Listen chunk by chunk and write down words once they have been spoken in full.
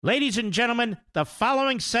Ladies and gentlemen, the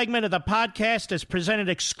following segment of the podcast is presented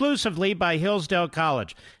exclusively by Hillsdale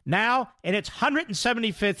College, now in its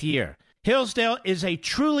 175th year. Hillsdale is a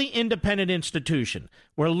truly independent institution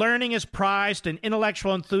where learning is prized and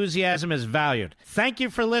intellectual enthusiasm is valued. Thank you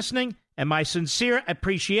for listening, and my sincere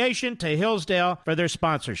appreciation to Hillsdale for their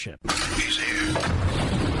sponsorship. He's here.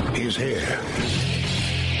 He's here.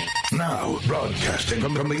 Now, broadcasting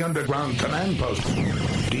from the underground command post,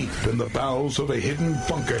 deep in the bowels of a hidden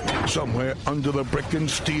bunker, somewhere under the brick and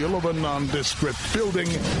steel of a nondescript building,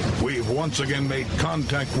 we've once again made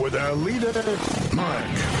contact with our leader, Mark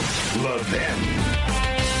Levin.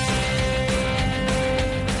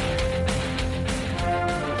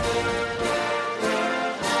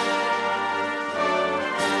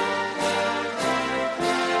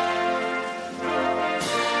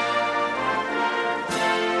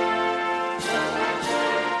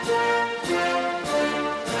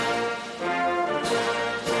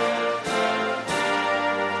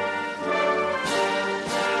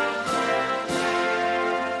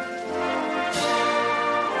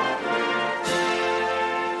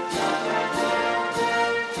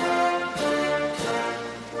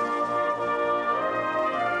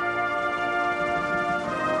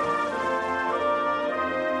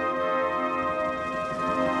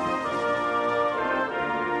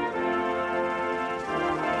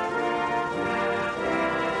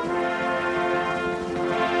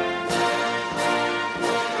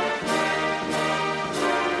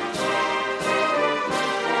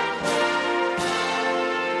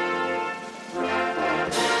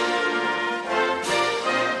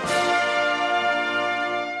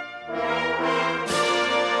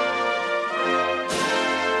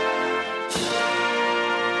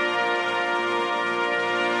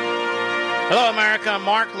 Hello, America. I'm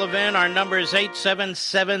Mark Levin. Our number is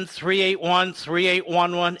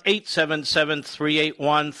 877-381-3811,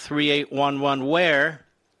 877-381-3811. Where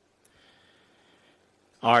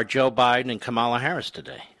are Joe Biden and Kamala Harris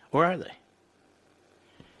today? Where are they?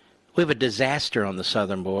 We have a disaster on the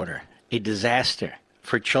southern border, a disaster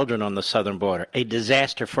for children on the southern border, a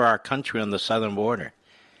disaster for our country on the southern border.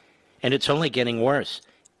 And it's only getting worse.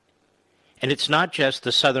 And it's not just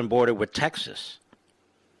the southern border with Texas.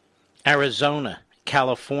 Arizona,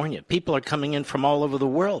 California. People are coming in from all over the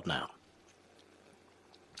world now.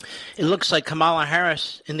 It looks like Kamala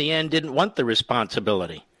Harris, in the end, didn't want the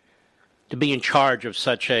responsibility to be in charge of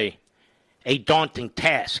such a daunting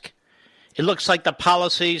task. It looks like the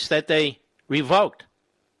policies that they revoked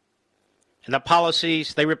and the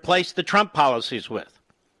policies they replaced the Trump policies with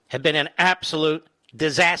have been an absolute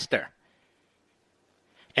disaster.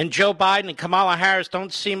 And Joe Biden and Kamala Harris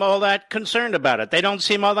don't seem all that concerned about it. They don't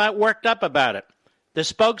seem all that worked up about it. The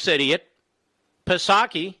spokes idiot,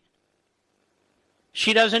 Psaki,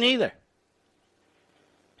 she doesn't either.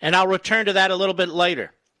 And I'll return to that a little bit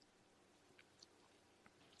later.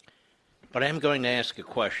 But I am going to ask a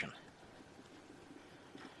question.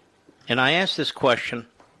 And I ask this question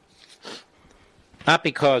not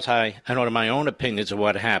because I don't have my own opinions of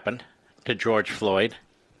what happened to George Floyd,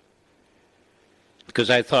 because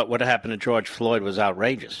I thought what happened to George Floyd was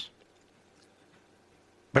outrageous.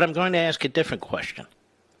 But I'm going to ask a different question.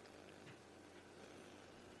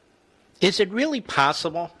 Is it really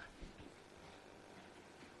possible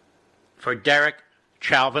for Derek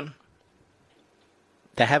Chauvin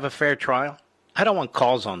to have a fair trial? I don't want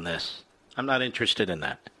calls on this. I'm not interested in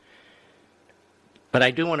that. But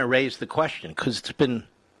I do want to raise the question because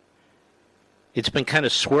it's been kind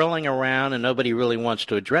of swirling around and nobody really wants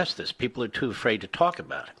to address this. People are too afraid to talk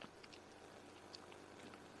about it.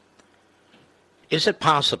 Is it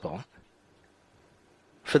possible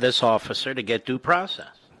for this officer to get due process?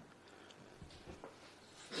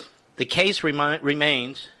 The case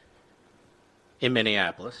remains in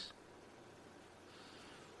Minneapolis.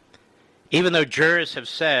 Even though jurors have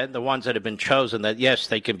said, the ones that have been chosen, that yes,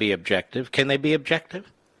 they can be objective. Can they be objective?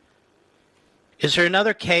 Is there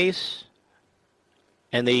another case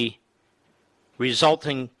and the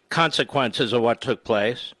resulting consequences of what took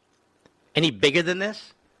place any bigger than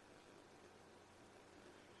this?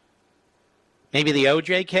 Maybe the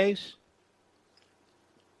OJ case?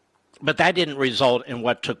 But that didn't result in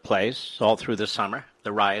what took place all through the summer,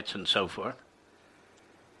 the riots and so forth.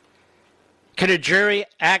 Can a jury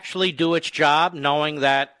actually do its job knowing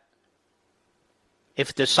that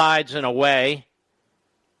if it decides in a way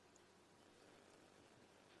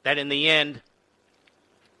that in the end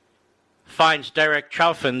finds Derek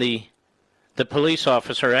Chauvin, the police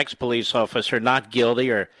officer, ex-police officer, not guilty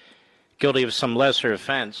or guilty of some lesser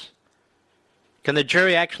offense, can the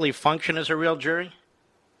jury actually function as a real jury?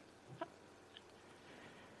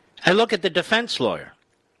 I look at the defense lawyer.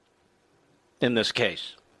 in this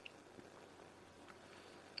case.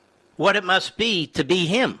 What it must be to be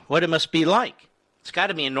him, what it must be like. It's got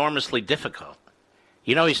to be enormously difficult.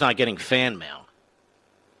 You know he's not getting fan mail.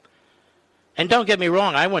 And don't get me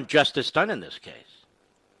wrong, I want justice done in this case.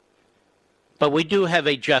 But we do have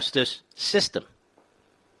a justice system.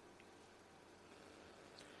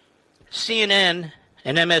 CNN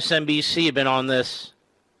and MSNBC have been on this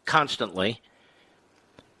constantly.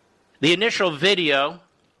 The initial video,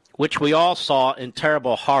 which we all saw in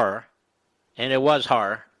terrible horror, and it was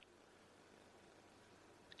horror,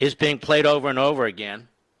 is being played over and over again,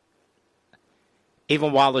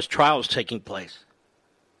 even while this trial is taking place.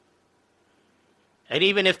 And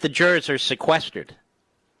even if the jurors are sequestered,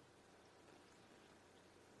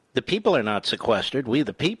 the people are not sequestered. We,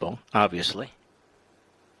 the people, obviously.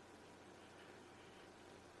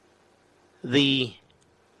 The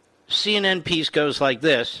CNN piece goes like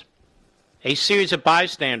this. A series of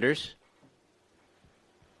bystanders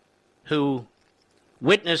who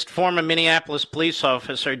witnessed former Minneapolis police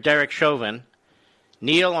officer Derek Chauvin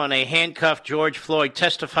kneel on a handcuffed George Floyd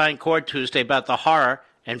testify in court Tuesday about the horror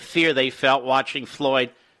and fear they felt watching Floyd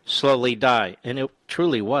slowly die. And it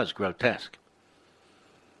truly was grotesque.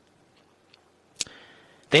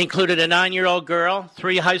 They included a 9-year-old girl,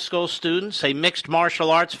 3 high school students, a mixed martial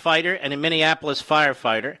arts fighter, and a Minneapolis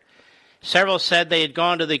firefighter. Several said they had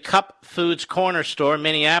gone to the Cup Foods corner store in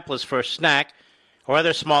Minneapolis for a snack or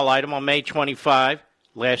other small item on May 25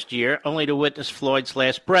 last year, only to witness Floyd's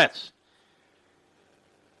last breaths.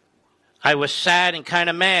 I was sad and kind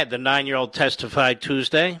of mad, the 9-year-old testified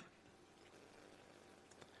Tuesday,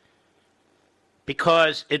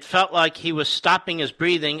 because it felt like he was stopping his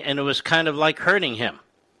breathing and it was kind of like hurting him.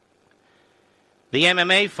 The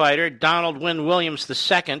MMA fighter, Donald Wynn Williams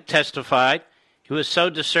II, testified he was so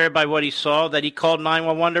disturbed by what he saw that he called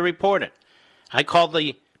 911 to report it. I called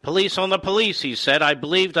the police on the police, he said. I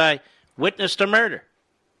believed I witnessed a murder.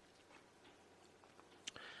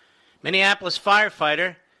 Minneapolis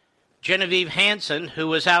firefighter Genevieve Hansen, who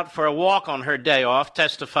was out for a walk on her day off,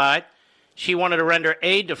 testified she wanted to render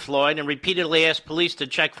aid to Floyd and repeatedly asked police to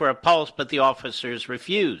check for a pulse, but the officers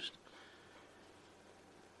refused.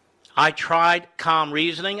 I tried calm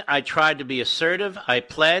reasoning. I tried to be assertive. I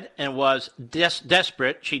pled and was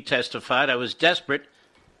desperate, she testified. I was desperate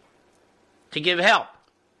to give help.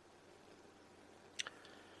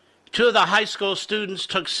 2 of the high school students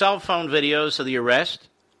took cell phone videos of the arrest,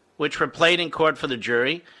 which were played in court for the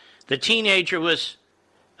jury. The teenager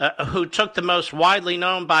who took the most widely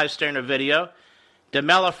known bystander video,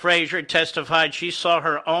 Demella Frazier, testified she saw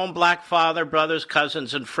her own black father, brothers,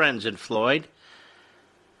 cousins, and friends in Floyd.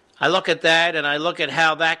 I look at that and I look at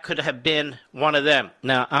how that could have been one of them.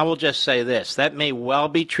 Now, I will just say this. That may well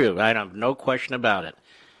be true. I have no question about it.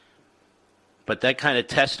 But that kind of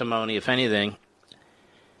testimony, if anything,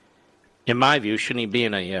 in my view, shouldn't even be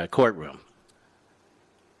in a courtroom.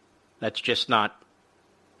 That's just not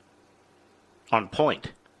on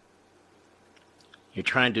point. You're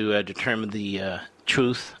trying to determine the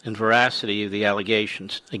truth and veracity of the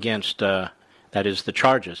allegations against, that is, the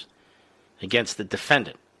charges, against the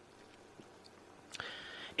defendant.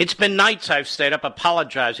 It's been nights I've stayed up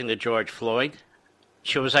apologizing to George Floyd.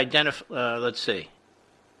 She was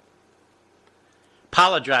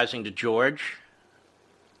apologizing to George.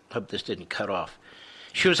 Hope this didn't cut off.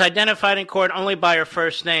 She was identified in court only by her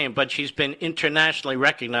first name, but she's been internationally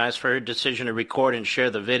recognized for her decision to record and share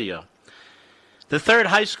the video. The 3rd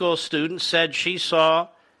high school student said she saw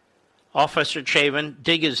Officer Chauvin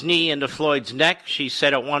dig his knee into Floyd's neck. She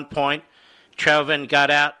said at one point Chauvin got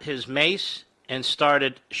out his mace and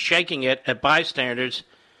started shaking it at bystanders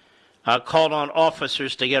who called on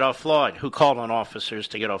officers to get off Floyd.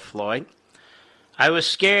 I was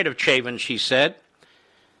scared of Chauvin, she said.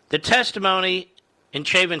 The testimony in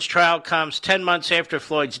Chauvin's trial comes 10 months after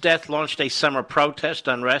Floyd's death launched a summer protest,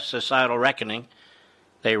 unrest, societal reckoning,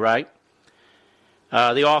 they write.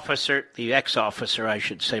 The ex-officer, I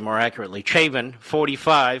should say more accurately, Chauvin,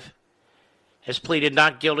 45, has pleaded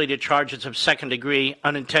not guilty to charges of second-degree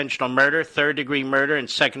unintentional murder, third-degree murder, and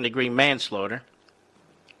second-degree manslaughter.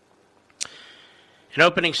 In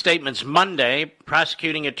opening statements Monday,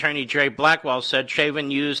 prosecuting attorney Jerry Blackwell said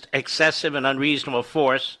Chauvin used excessive and unreasonable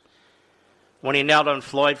force when he knelt on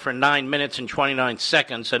Floyd for 9 minutes and 29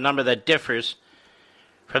 seconds, a number that differs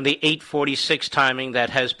from the 8:46 timing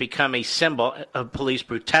that has become a symbol of police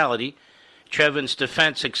brutality. Chauvin's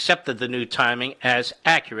defense accepted the new timing as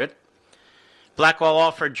accurate. Blackwell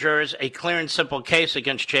offered jurors a clear and simple case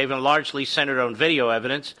against Chauvin, largely centered on video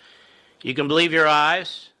evidence. You can believe your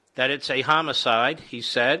eyes that it's a homicide, he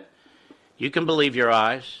said. You can believe your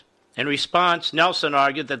eyes. In response, Nelson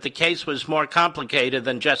argued that the case was more complicated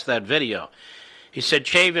than just that video. He said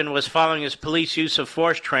Chavin was following his police use of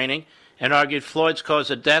force training and argued Floyd's cause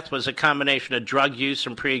of death was a combination of drug use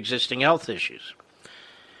and pre-existing health issues.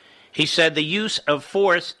 He said the use of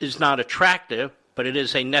force is not attractive, but it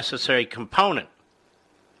is a necessary component.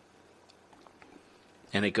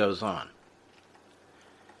 And it goes on.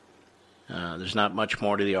 There's not much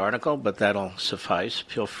more to the article, but that'll suffice.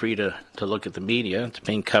 Feel free to look at the media. It's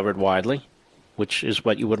being covered widely, which is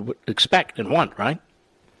what you would expect and want, right?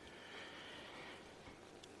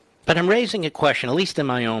 But I'm raising a question, at least in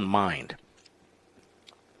my own mind.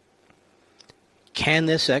 Can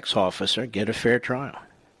this ex-officer get a fair trial?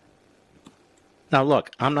 Now,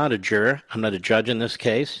 look, I'm not a juror. I'm not a judge in this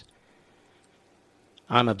case.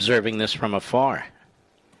 I'm observing this from afar.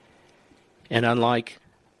 And unlike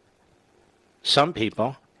some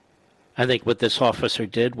people, I think what this officer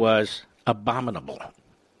did was abominable.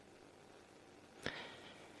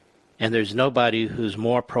 And there's nobody who's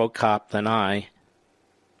more pro-cop than I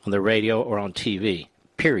on the radio or on TV,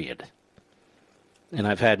 period. And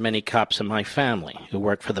I've had many cops in my family who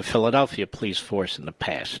worked for the Philadelphia police force in the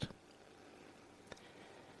past.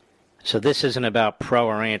 So this isn't about pro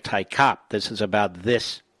or anti-cop. This is about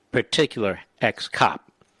this particular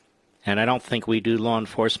ex-cop. And I don't think we do law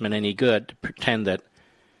enforcement any good to pretend that,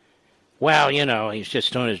 well, he's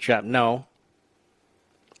just doing his job. No.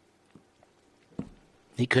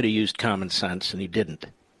 He could have used common sense, and he didn't.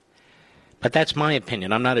 But that's my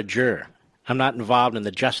opinion. I'm not a juror. I'm not involved in the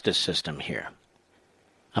justice system here.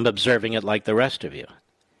 I'm observing it like the rest of you.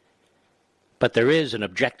 But there is an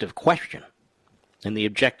objective question. And the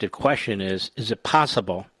objective question is it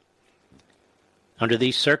possible, under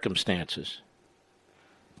these circumstances,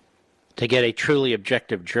 to get a truly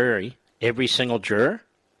objective jury, every single juror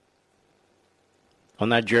on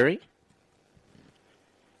that jury,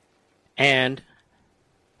 and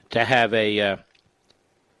to have a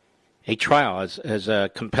trial as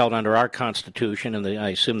compelled under our Constitution and I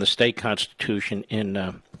assume the state Constitution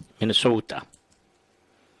in Minnesota?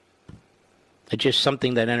 It's just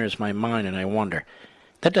something that enters my mind, and I wonder.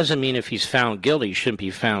 That doesn't mean if he's found guilty, he shouldn't be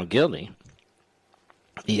found guilty.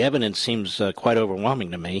 The evidence seems quite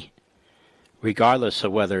overwhelming to me, regardless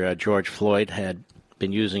of whether George Floyd had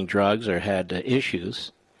been using drugs or had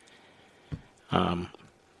issues.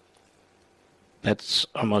 That's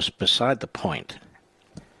almost beside the point.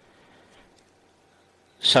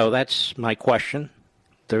 So that's my question.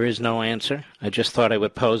 There is no answer. I just thought I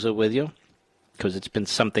would pose it with you, because it's been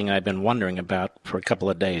something I've been wondering about for a couple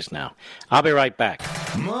of days now. I'll be right back.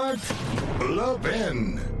 Mark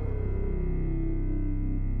Levin.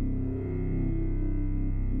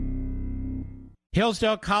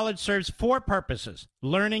 Hillsdale College serves 4 purposes: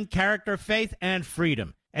 learning, character, faith, and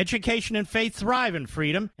freedom. Education and faith thrive in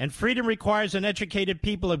freedom, and freedom requires an educated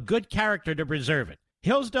people of good character to preserve it.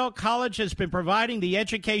 Hillsdale College has been providing the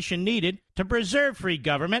education needed to preserve free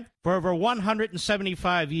government for over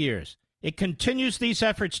 175 years. It continues these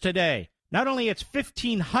efforts today. Not only its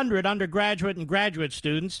 1,500 undergraduate and graduate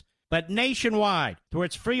students, but nationwide through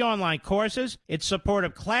its free online courses, its support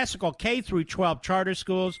of classical K-12 charter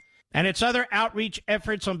schools, and its other outreach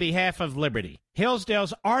efforts on behalf of liberty.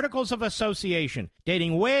 Hillsdale's Articles of Association,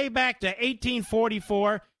 dating way back to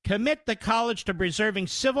 1844, commit the college to preserving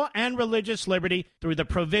civil and religious liberty through the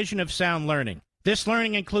provision of sound learning. This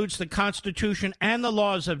learning includes the Constitution and the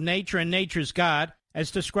laws of nature and nature's God, as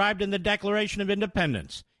described in the Declaration of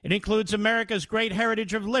Independence. It includes America's great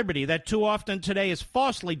heritage of liberty that too often today is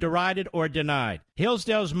falsely derided or denied.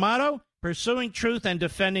 Hillsdale's motto: pursuing truth and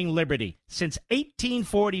defending liberty, since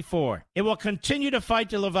 1844. It will continue to fight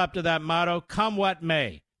to live up to that motto, come what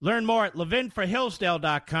may. Learn more at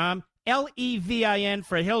levinforhillsdale.com, Levin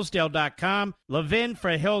for Hillsdale.com,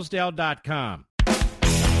 levinforhillsdale.com.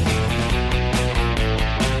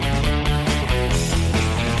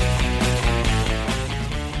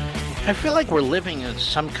 I feel like we're living in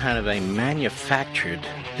some kind of a manufactured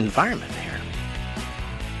environment here.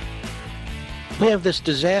 We have this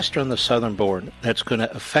disaster on the southern border that's going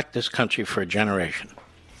to affect this country for a generation.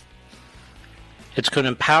 It's going to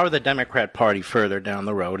empower the Democrat Party further down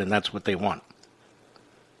the road, and that's what they want.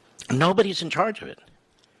 Nobody's in charge of it.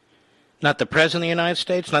 Not the President of the United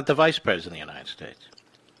States, not the Vice President of the United States.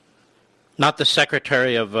 Not the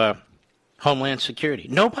Secretary of Homeland Security.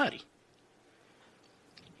 Nobody.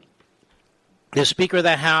 The Speaker of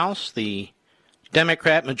the House, the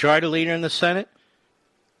Democrat Majority Leader in the Senate,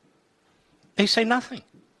 they say nothing.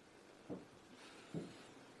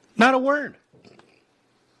 Not a word.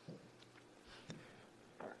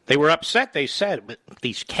 They were upset, they said, with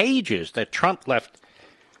these cages that Trump left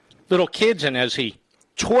little kids in as he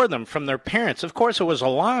tore them from their parents. Of course, it was a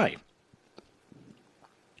lie.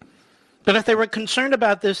 But if they were concerned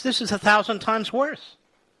about this, this is 1,000 times worse.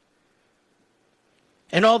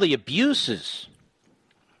 And all the abuses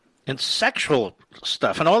and sexual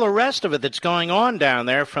stuff and all the rest of it that's going on down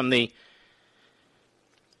there from the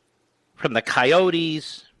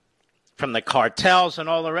coyotes, from the cartels and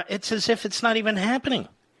all the rest, it's as if it's not even happening.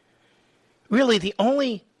 Really, the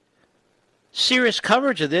only serious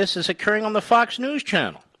coverage of this is occurring on the Fox News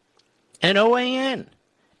Channel and OAN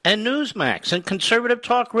and Newsmax and conservative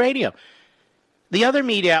talk radio. The other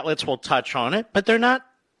media outlets will touch on it, but they're not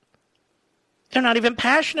even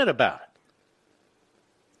passionate about it.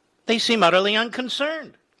 They seem utterly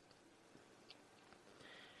unconcerned.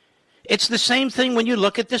 It's the same thing when you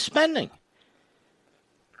look at the spending.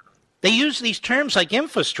 They use these terms like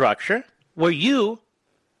infrastructure, where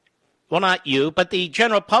not you, but the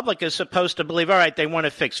general public is supposed to believe, all right, they want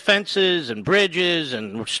to fix fences and bridges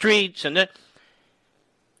and streets, and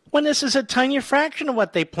when this is a tiny fraction of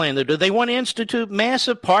what they plan to do. They want to institute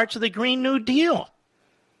massive parts of the Green New Deal.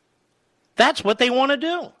 That's what they want to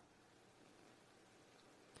do.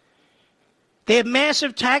 They have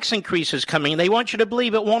massive tax increases coming, and they want you to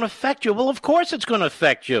believe it won't affect you. Well, of course it's going to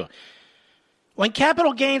affect you. When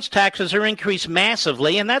capital gains taxes are increased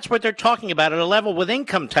massively, and that's what they're talking about at a level with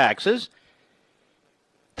income taxes,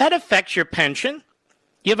 that affects your pension.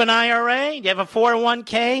 Do you have an IRA? Do you have a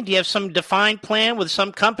 401k? Do you have some defined plan with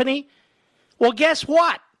some company? Well, guess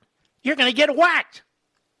what? You're going to get whacked.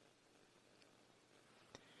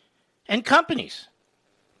 And companies,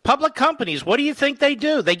 public companies, what do you think they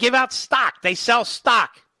do? They give out stock. They sell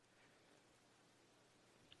stock.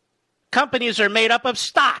 Companies are made up of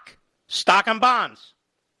stock and bonds.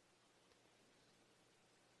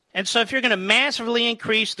 And so if you're going to massively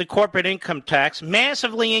increase the corporate income tax,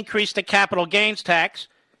 massively increase the capital gains tax,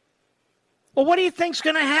 well, what do you think is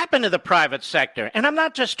going to happen to the private sector? And I'm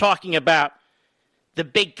not just talking about the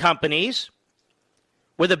big companies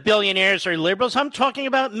where the billionaires are liberals. I'm talking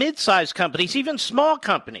about mid-sized companies, even small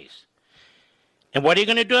companies. And what are you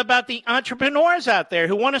going to do about the entrepreneurs out there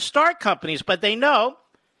who want to start companies, but they know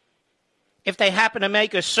if they happen to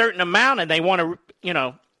make a certain amount and they want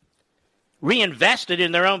to, reinvest it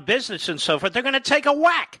in their own business and so forth, they're going to take a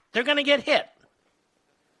whack. They're going to get hit.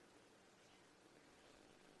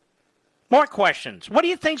 More questions. What do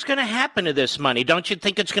you think is going to happen to this money? Don't you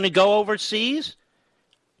think it's going to go overseas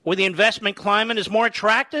where the investment climate is more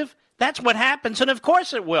attractive? That's what happens, and of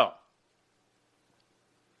course it will.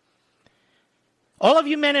 All of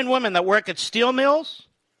you men and women that work at steel mills,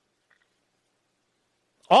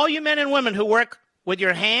 all you men and women who work with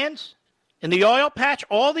your hands in the oil patch,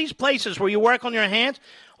 all these places where you work on your hands,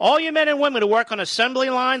 all you men and women who work on assembly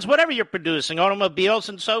lines, whatever you're producing, automobiles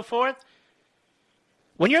and so forth,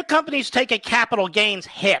 when your companies take a capital gains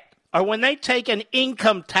hit or when they take an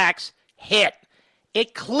income tax hit,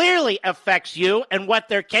 it clearly affects you and what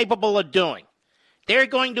they're capable of doing. They're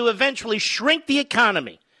going to eventually shrink the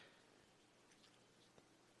economy.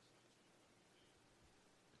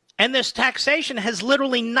 And this taxation has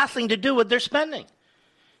literally nothing to do with their spending.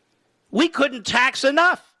 We couldn't tax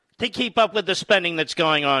enough to keep up with the spending that's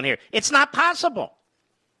going on here. It's not possible.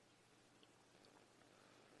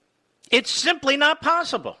 It's simply not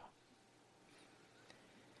possible.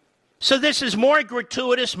 So this is more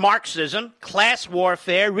gratuitous Marxism, class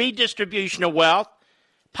warfare, redistribution of wealth,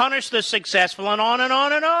 punish the successful, and on and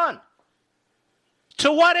on and on.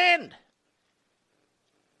 To what end?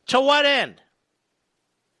 To what end?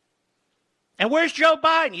 And where's Joe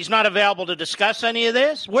Biden? He's not available to discuss any of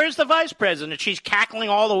this. Where's the vice president? She's cackling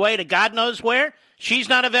all the way to God knows where. She's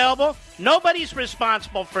not available. Nobody's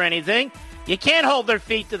responsible for anything. You can't hold their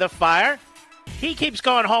feet to the fire. He keeps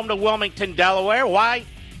going home to Wilmington, Delaware. Why?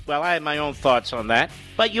 Well, I have my own thoughts on that.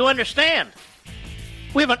 But you understand.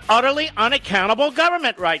 We have an utterly unaccountable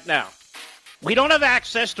government right now. We don't have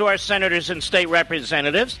access to our senators and state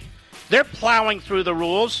representatives. They're plowing through the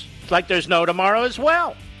rules like there's no tomorrow as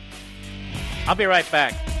well. I'll be right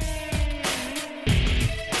back.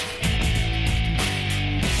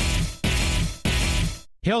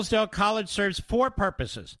 Hillsdale College serves 4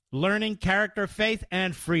 purposes: learning, character, faith,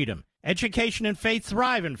 and freedom. Education and faith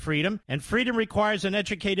thrive in freedom, and freedom requires an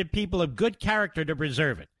educated people of good character to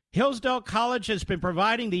preserve it. Hillsdale College has been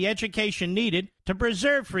providing the education needed to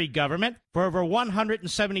preserve free government for over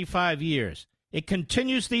 175 years. It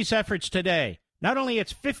continues these efforts today. Not only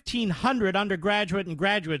its 1,500 undergraduate and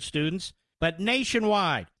graduate students, but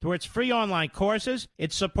nationwide through its free online courses,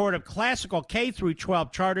 its support of classical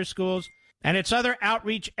K-12 charter schools, and its other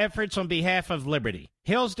outreach efforts on behalf of liberty.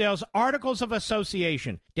 Hillsdale's Articles of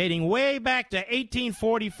Association, dating way back to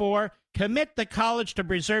 1844, commit the college to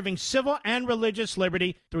preserving civil and religious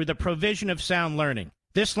liberty through the provision of sound learning.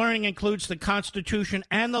 This learning includes the Constitution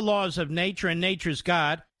and the laws of nature and nature's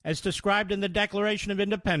God, as described in the Declaration of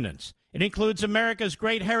Independence. It includes America's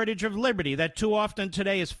great heritage of liberty that too often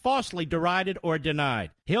today is falsely derided or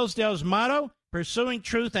denied. Hillsdale's motto, pursuing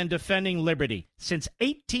truth and defending liberty, since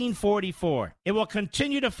 1844. It will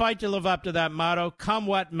continue to fight to live up to that motto, come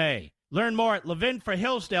what may. Learn more at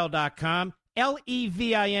levinforhillsdale.com,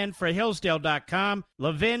 Levin for Hillsdale.com,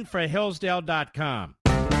 levinforhillsdale.com.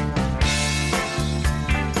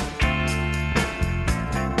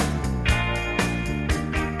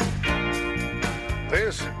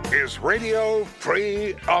 This is Radio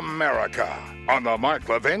Free America on the Mark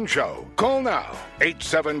Levin Show. Call now,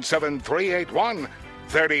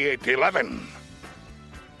 877-381-3811.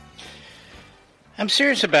 I'm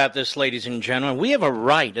serious about this, ladies and gentlemen. We have a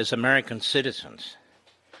right as American citizens.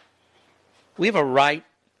 We have a right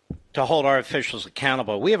to hold our officials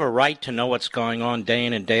accountable. We have a right to know what's going on day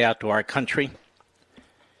in and day out to our country,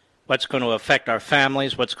 what's going to affect our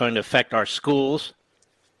families, what's going to affect our schools,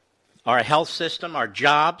 our health system, our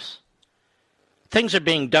jobs. Things are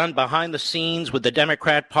being done behind the scenes with the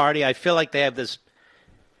Democrat Party. I feel like they have this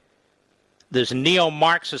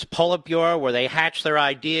neo-Marxist Politburo where they hatch their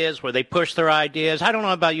ideas, where they push their ideas. I don't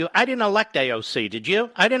know about you. I didn't elect AOC, did you?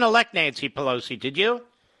 I didn't elect Nancy Pelosi, did you?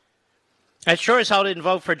 I sure as hell didn't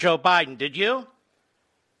vote for Joe Biden, did you?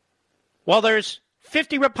 Well, there's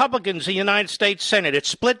 50 Republicans in the United States Senate. It's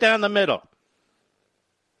split down the middle.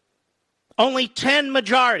 Only 10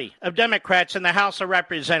 majority of Democrats in the House of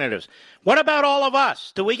Representatives. What about all of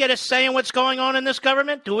us? Do we get a say in what's going on in this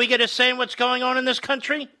government? Do we get a say in what's going on in this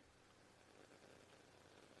country?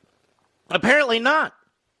 Apparently not.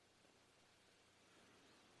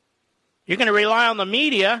 You're going to rely on the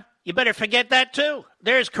media. You better forget that too.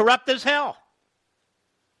 They're as corrupt as hell.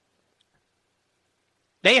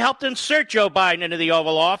 They helped insert Joe Biden into the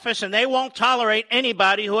Oval Office, and they won't tolerate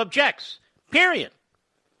anybody who objects. Period.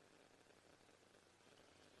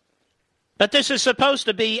 But this is supposed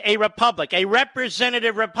to be a republic, a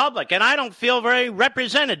representative republic, and I don't feel very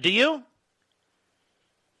represented. Do you?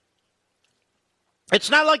 It's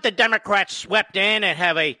not like the Democrats swept in and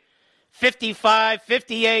have a 55,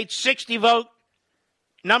 58, 60 vote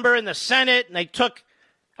number in the Senate, and they took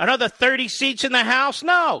another 30 seats in the House.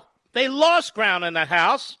 No, they lost ground in the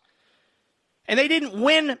House, and they didn't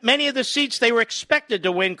win many of the seats they were expected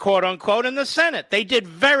to win, quote unquote, in the Senate. They did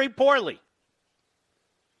very poorly,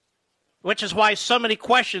 which is why so many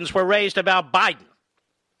questions were raised about Biden.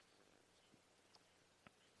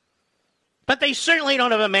 But they certainly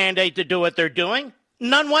don't have a mandate to do what they're doing.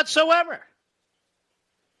 None whatsoever.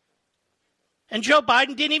 And Joe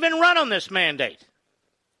Biden didn't even run on this mandate.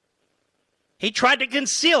 He tried to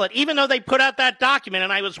conceal it, even though they put out that document,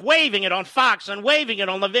 and I was waving it on Fox and waving it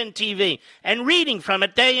on Levin TV and reading from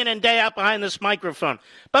it day in and day out behind this microphone.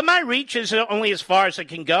 But my reach is only as far as it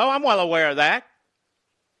can go. I'm well aware of that.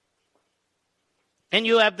 And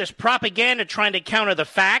you have this propaganda trying to counter the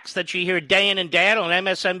facts that you hear day in and day out on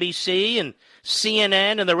MSNBC and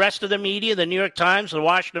CNN and the rest of the media, the New York Times, the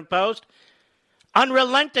Washington Post.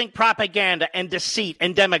 Unrelenting propaganda and deceit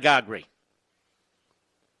and demagoguery.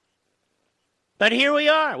 But here we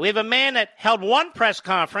are. We have a man that held one press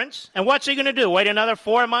conference, and what's he going to do? Wait another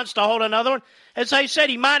 4 months to hold another one? As I said,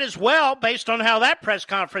 he might as well, based on how that press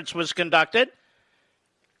conference was conducted.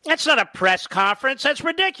 That's not a press conference. That's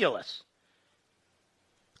ridiculous.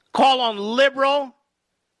 Call on liberal,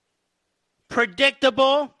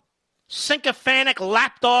 predictable, sycophantic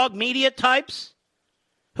lapdog media types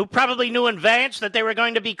who probably knew in advance that they were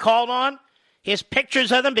going to be called on. He has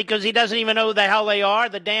pictures of them because he doesn't even know who the hell they are,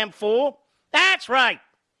 the damn fool. That's right.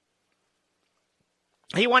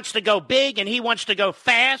 He wants to go big and he wants to go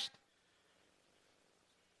fast.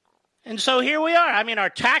 And so here we are. I mean, our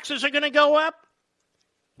taxes are going to go up.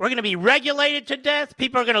 We're going to be regulated to death.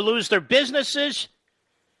 People are going to lose their businesses.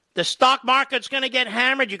 The stock market's going to get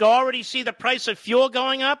hammered. You can already see the price of fuel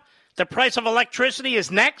going up. The price of electricity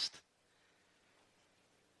is next.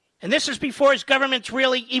 And this is before his government's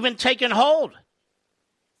really even taken hold.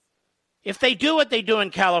 If they do what they do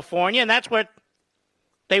in California, and that's what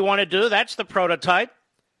they want to do, that's the prototype,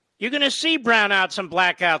 you're going to see brownouts and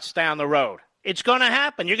blackouts down the road. It's going to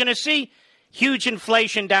happen. You're going to see huge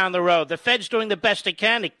inflation down the road. The Fed's doing the best it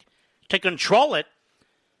can to control it.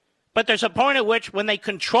 But there's a point at which when they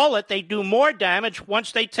control it, they do more damage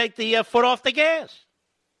once they take the foot off the gas.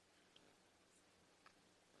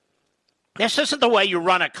 This isn't the way you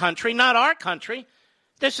run a country, not our country.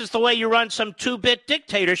 This is the way you run some two-bit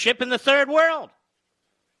dictatorship in the third world.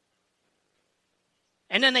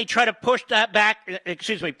 And then they try to push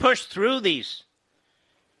push through these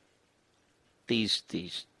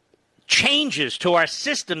changes to our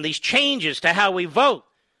system, these changes to how we vote,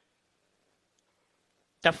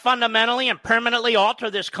 to fundamentally and permanently alter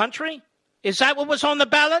this country? Is that what was on the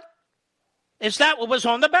ballot? Is that what was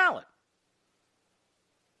on the ballot?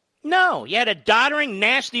 No. You had a doddering,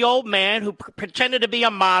 nasty old man who pretended to be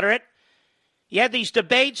a moderate. You had these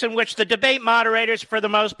debates in which the debate moderators, for the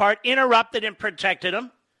most part, interrupted and protected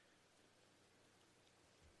him.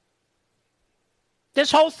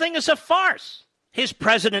 This whole thing is a farce. His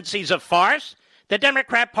presidency's a farce. The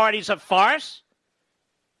Democrat Party's a farce.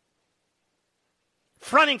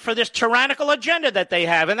 Fronting for this tyrannical agenda that they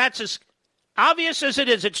have, and that's as obvious as it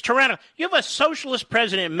is. It's tyrannical. You have a socialist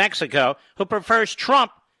president in Mexico who prefers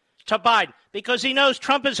Trump to Biden because he knows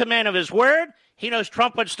Trump is a man of his word. He knows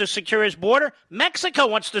Trump wants to secure his border. Mexico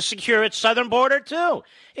wants to secure its southern border, too.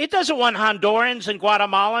 It doesn't want Hondurans and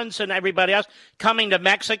Guatemalans and everybody else coming to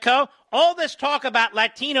Mexico. All this talk about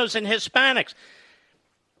Latinos and Hispanics,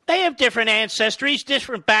 they have different ancestries,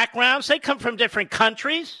 different backgrounds. They come from different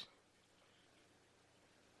countries.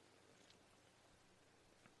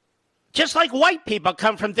 Just like white people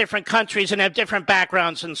come from different countries and have different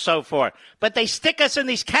backgrounds and so forth. But they stick us in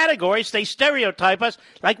these categories. They stereotype us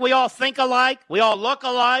like we all think alike, we all look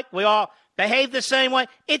alike, we all behave the same way.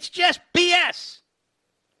 It's just BS.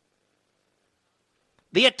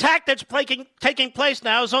 The attack that's taking place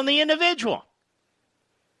now is on the individual.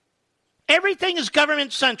 Everything is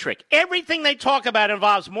government-centric. Everything they talk about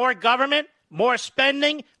involves more government, more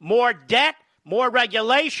spending, more debt, more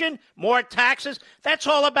regulation, more taxes. That's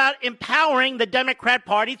all about empowering the Democrat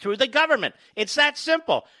Party through the government. It's that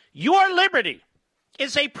simple. Your liberty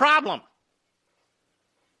is a problem.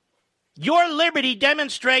 Your liberty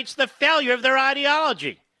demonstrates the failure of their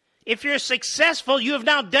ideology. If you're successful, you have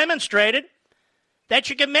now demonstrated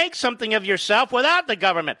that you can make something of yourself without the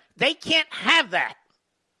government. They can't have that.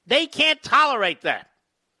 They can't tolerate that.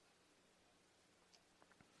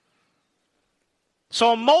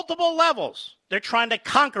 So on multiple levels, they're trying to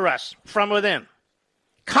conquer us from within.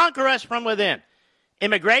 Conquer us from within.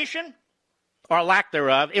 Immigration, or lack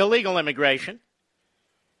thereof, illegal immigration.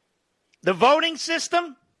 The voting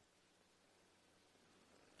system,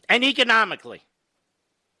 and economically.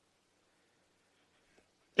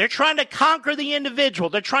 They're trying to conquer the individual.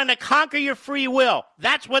 They're trying to conquer your free will.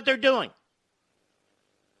 That's what they're doing.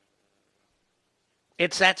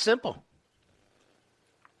 It's that simple.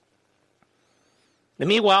 And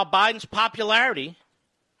meanwhile, Biden's popularity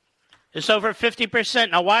is over 50%.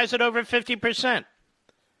 Now, why is it over 50%?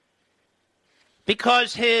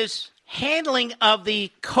 Because his handling of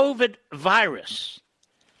the COVID virus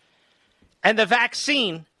and the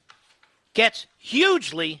vaccine gets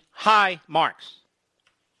hugely high marks.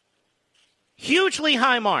 Hugely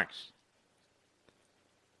high marks.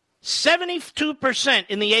 72%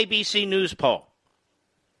 in the ABC News poll.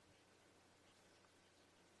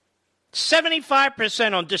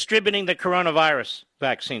 75% on distributing the coronavirus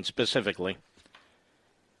vaccine specifically.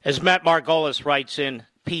 As Matt Margolis writes in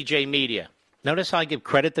PJ Media. Notice how I give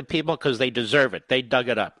credit to people because they deserve it. They dug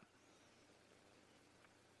it up.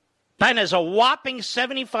 Biden has a whopping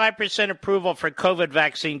 75% approval for COVID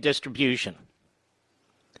vaccine distribution.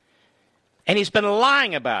 And he's been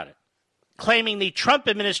lying about it, claiming the Trump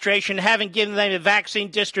administration haven't given them a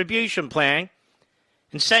vaccine distribution plan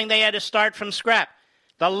and saying they had to start from scratch.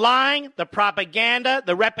 The lying, the propaganda,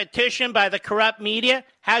 the repetition by the corrupt media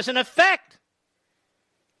has an effect.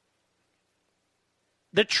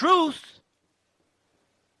 The truth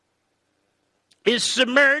is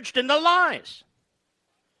submerged in the lies.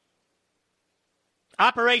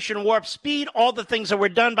 Operation Warp Speed, all the things that were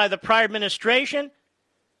done by the prior administration,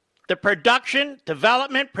 the production,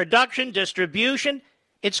 development, production, distribution,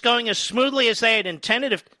 it's going as smoothly as they had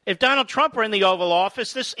intended. If Donald Trump were in the Oval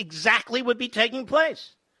Office, this exactly would be taking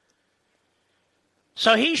place.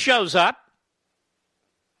 So he shows up,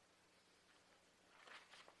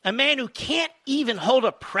 a man who can't even hold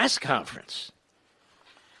a press conference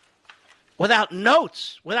without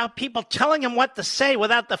notes, without people telling him what to say,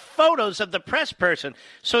 without the photos of the press person,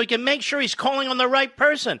 so he can make sure he's calling on the right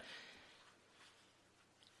person.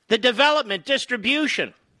 The development,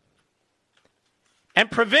 distribution, and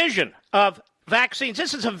provision of vaccines.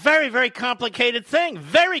 This is a very, very complicated thing.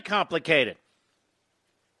 Very complicated.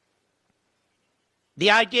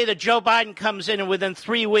 The idea that Joe Biden comes in and within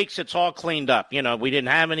 3 weeks it's all cleaned up. You know, we didn't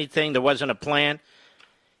have anything. There wasn't a plan.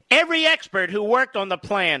 Every expert who worked on the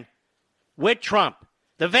plan with Trump,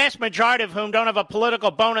 the vast majority of whom don't have a political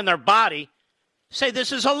bone in their body, say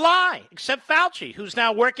this is a lie, except Fauci, who's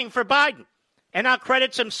now working for Biden and now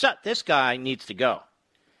credits himself. This guy needs to go.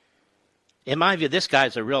 In my view, this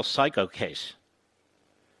guy's a real psycho case.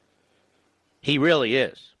 He really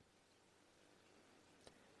is.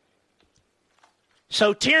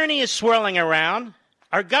 So tyranny is swirling around.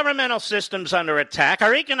 Our governmental system's under attack.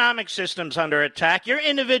 Our economic system's under attack. Your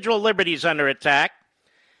individual liberty's under attack.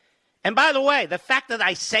 And by the way, the fact that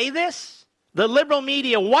I say this, the liberal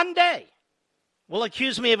media one day will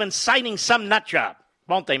accuse me of inciting some nut job,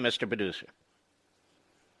 won't they, Mr. Producer?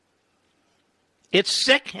 It's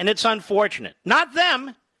sick and it's unfortunate. Not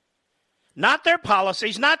them, not their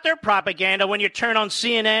policies, not their propaganda. When you turn on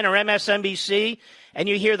CNN or MSNBC and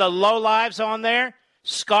you hear the lowlives on there,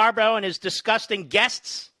 Scarborough and his disgusting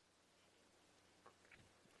guests,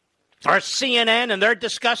 or CNN and their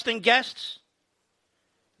disgusting guests,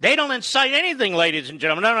 they don't incite anything, ladies and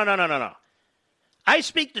gentlemen. No. I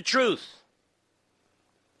speak the truth.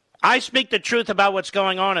 I speak the truth about what's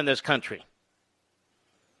going on in this country.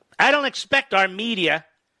 I don't expect our media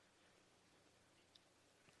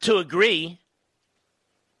to agree.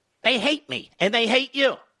 They hate me, and they hate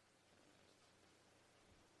you.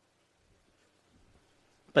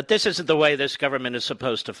 But this isn't the way this government is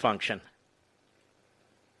supposed to function.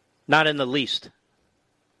 Not in the least.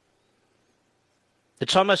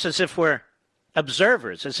 It's almost as if we're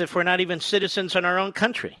observers, as if we're not even citizens in our own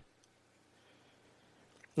country.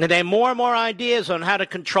 And they have more and more ideas on how to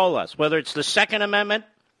control us, whether it's the Second Amendment,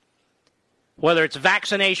 whether it's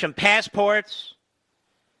vaccination passports,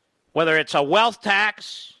 whether it's a wealth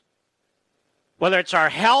tax, whether it's our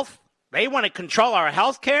health. They want to control our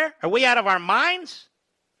health care? Are we out of our minds?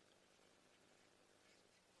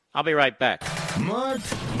 I'll be right back. Mark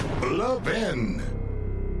Levin.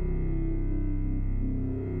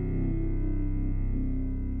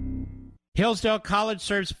 Hillsdale College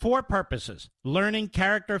serves four purposes: learning,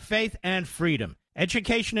 character, faith, and freedom.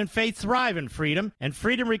 Education and faith thrive in freedom, and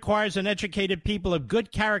freedom requires an educated people of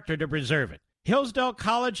good character to preserve it. Hillsdale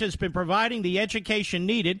College has been providing the education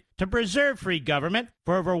needed to preserve free government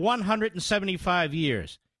for over 175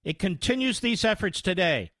 years. It continues these efforts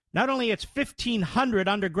today. Not only its 1,500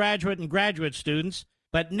 undergraduate and graduate students,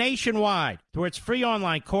 but nationwide through its free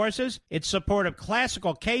online courses, its support of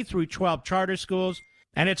classical K through 12 charter schools,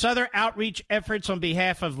 and its other outreach efforts on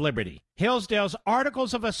behalf of liberty. Hillsdale's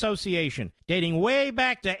Articles of Association, dating way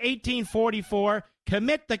back to 1844,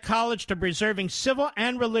 commit the college to preserving civil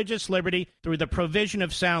and religious liberty through the provision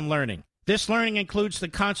of sound learning. This learning includes the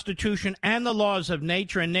Constitution and the laws of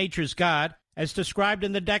nature and nature's God, as described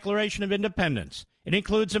in the Declaration of Independence. It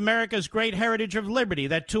includes America's great heritage of liberty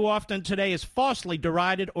that too often today is falsely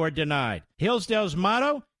derided or denied. Hillsdale's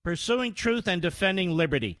motto: pursuing truth and defending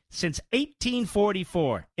liberty, since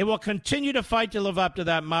 1844. It will continue to fight to live up to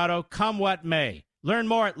that motto, come what may. Learn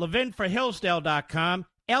more at levinforhillsdale.com,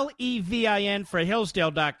 Levin for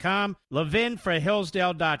Hillsdale.com,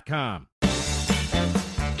 levinforhillsdale.com.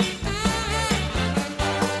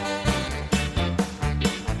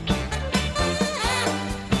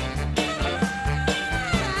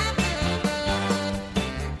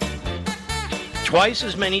 Twice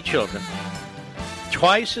as many children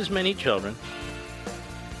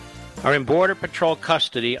are in Border Patrol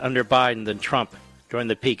custody under Biden than Trump during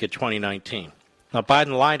the peak of 2019. Now,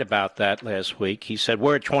 Biden lied about that last week. He said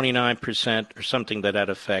we're at 29% or something to that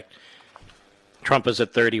effect. Trump is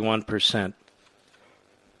at 31%.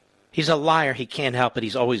 He's a liar. He can't help it.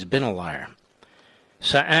 He's always been a liar.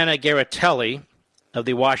 So Anna Garatelli of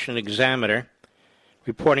the Washington Examiner,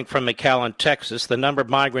 reporting from McAllen, Texas, the number of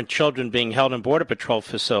migrant children being held in Border Patrol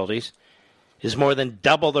facilities is more than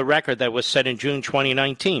double the record that was set in June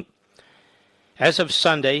 2019. As of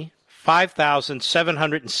Sunday,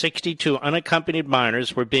 5,762 unaccompanied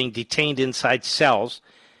minors were being detained inside cells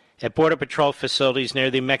at Border Patrol facilities near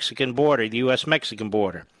the Mexican border, the U.S.-Mexican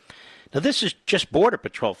border. Now, this is just Border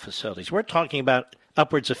Patrol facilities. We're talking about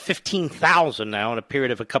upwards of 15,000 now in a period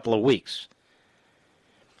of a couple of weeks.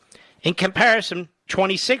 In comparison,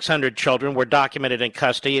 2,600 children were documented in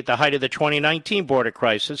custody at the height of the 2019 border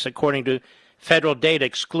crisis, according to federal data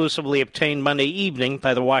exclusively obtained Monday evening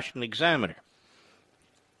by the Washington Examiner.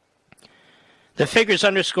 The figures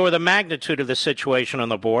underscore the magnitude of the situation on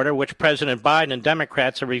the border, which President Biden and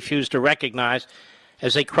Democrats have refused to recognize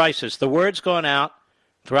as a crisis. The word's gone out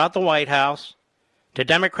throughout the White House, to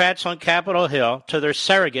Democrats on Capitol Hill, to their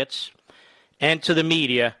surrogates, and to the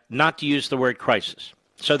media not to use the word crisis.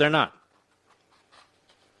 So they're not.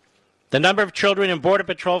 The number of children in Border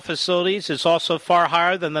Patrol facilities is also far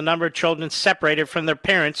higher than the number of children separated from their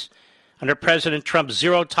parents under President Trump's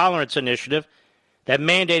zero-tolerance initiative that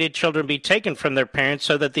mandated children be taken from their parents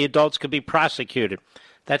so that the adults could be prosecuted.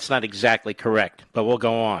 That's not exactly correct, but we'll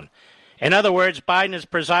go on. In other words, Biden is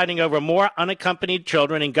presiding over more unaccompanied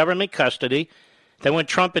children in government custody than when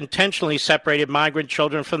Trump intentionally separated migrant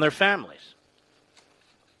children from their families.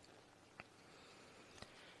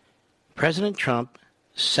 President Trump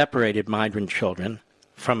separated migrant children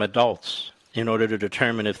from adults in order to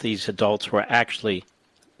determine if these adults were actually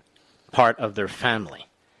part of their family.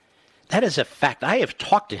 That is a fact. I have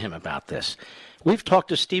talked to him about this. We've talked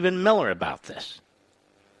to Stephen Miller about this.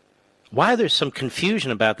 Why there's some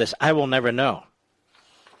confusion about this, I will never know.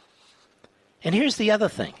 And here's the other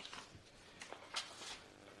thing.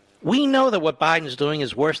 We know that what Biden's doing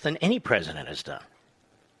is worse than any president has done.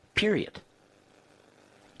 Period.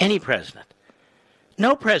 Any president.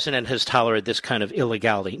 No president has tolerated this kind of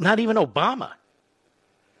illegality, not even Obama.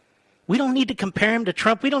 We don't need to compare him to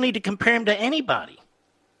Trump. We don't need to compare him to anybody.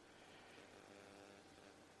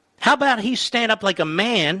 How about he stand up like a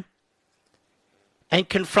man and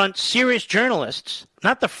confront serious journalists,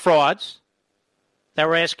 not the frauds that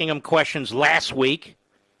were asking him questions last week?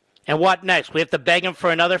 And what next? We have to beg him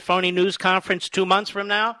for another phony news conference 2 months from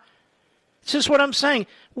now? This is what I'm saying.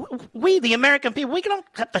 We, the American people, we don't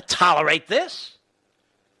have to tolerate this.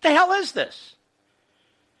 What the hell is this?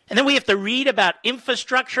 And then we have to read about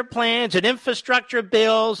infrastructure plans and infrastructure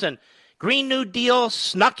bills and Green New Deal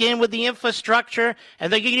snuck in with the infrastructure,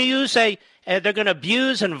 and they're going to use they're going to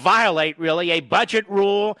abuse and violate, really, a budget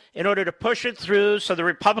rule in order to push it through so the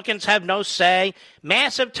Republicans have no say.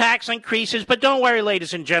 Massive tax increases, but don't worry,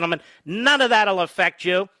 ladies and gentlemen, none of that will affect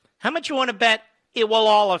you. How much you want to bet it will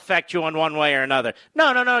all affect you in one way or another?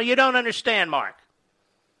 No, you don't understand, Mark.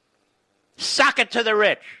 Sock it to the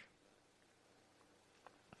rich.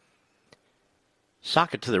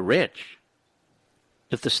 Sock it to the rich.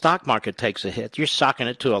 If the stock market takes a hit, you're socking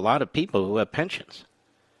it to a lot of people who have pensions.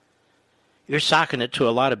 You're socking it to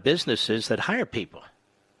a lot of businesses that hire people.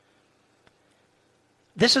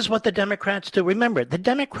 This is what the Democrats do. Remember, the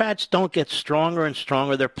Democrats don't get stronger and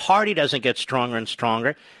stronger. Their party doesn't get stronger and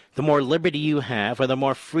stronger. The more liberty you have, or the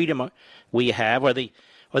more freedom we have, or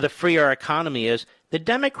the freer our economy is, the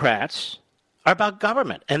Democrats are about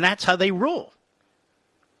government, and that's how they rule.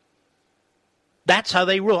 That's how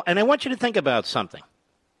they rule. And I want you to think about something.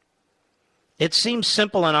 It seems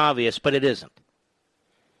simple and obvious, but it isn't.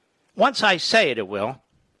 Once I say it, it will.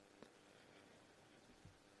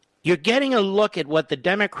 You're getting a look at what the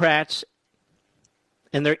Democrats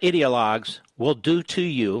and their ideologues will do to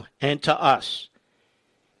you and to us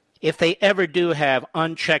if they ever do have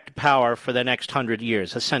unchecked power for the next 100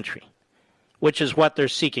 years, a century, which is what they're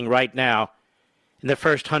seeking right now in the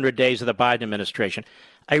first 100 days of the Biden administration.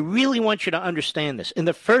 I really want you to understand this. In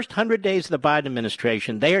the first 100 days of the Biden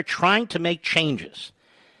administration, they are trying to make changes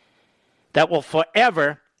that will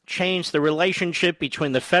forever change the relationship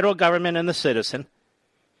between the federal government and the citizen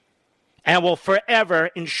and will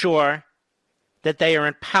forever ensure that they are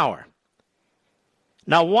in power.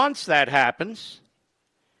 Now, once that happens,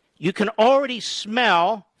 you can already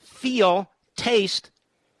smell, feel, taste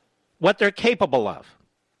what they're capable of.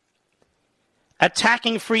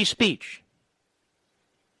 Attacking free speech.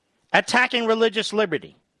 Attacking religious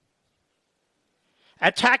liberty.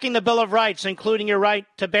 Attacking the Bill of Rights, including your right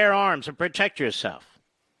to bear arms and protect yourself.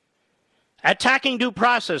 Attacking due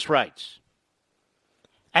process rights.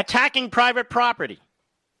 Attacking private property.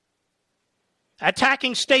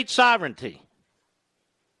 Attacking state sovereignty.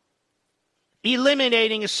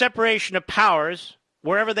 Eliminating a separation of powers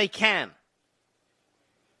wherever they can.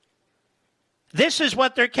 This is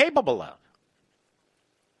what they're capable of.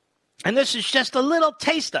 And this is just a little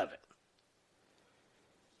taste of it.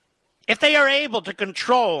 If they are able to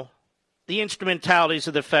control the instrumentalities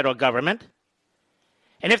of the federal government,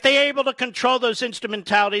 and if they are able to control those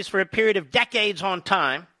instrumentalities for a period of decades on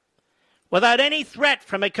time, without any threat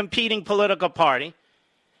from a competing political party,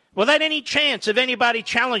 without any chance of anybody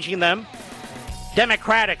challenging them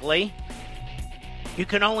democratically, you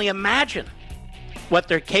can only imagine what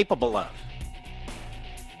they're capable of.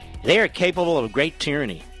 They are capable of great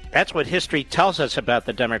tyranny. That's what history tells us about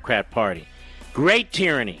the Democrat Party. Great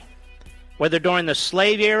tyranny. Whether during the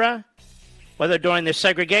slave era, whether during the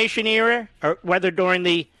segregation era, or whether during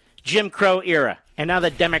the Jim Crow era, and now the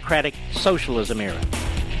democratic socialism era.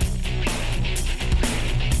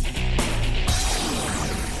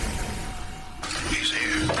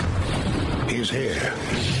 He's here.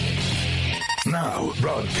 Now,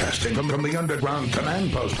 broadcasting from the underground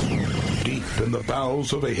command post, deep in the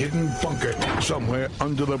bowels of a hidden bunker, somewhere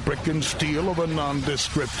under the brick and steel of a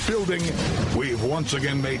nondescript building, we've once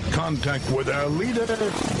again made contact with our leader,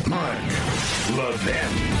 Mark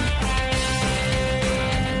Levin.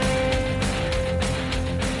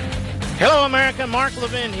 Hello, America. Mark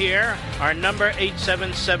Levin here. Our number,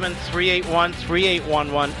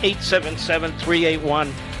 877-381-3811,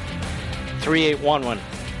 877-381-3811.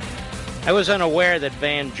 I was unaware that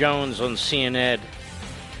Van Jones on CNN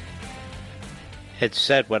had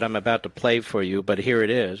said what I'm about to play for you, but here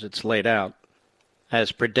it is. It's laid out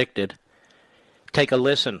as predicted. Take a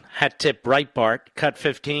listen. Hat tip Breitbart, cut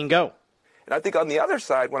 15, go. And I think on the other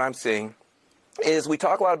side, what I'm seeing is we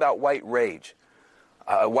talk a lot about white rage,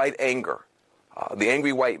 white anger, the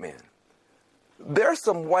angry white man. There's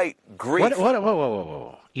some white grief.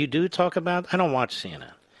 Whoa. You do talk about, I don't watch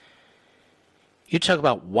CNN. You talk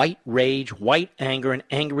about white rage, white anger, and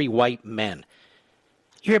angry white men.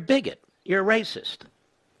 You're a bigot. You're a racist.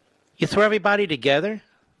 You throw everybody together.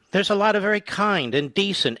 There's a lot of very kind and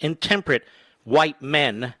decent and temperate white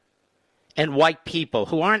men and white people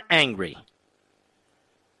who aren't angry.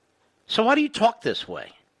 So why do you talk this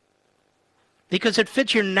way? Because it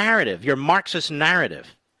fits your narrative, your Marxist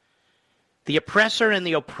narrative. The oppressor and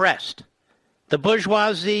the oppressed. The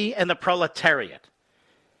bourgeoisie and the proletariat.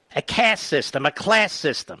 A caste system, a class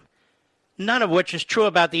system. None of which is true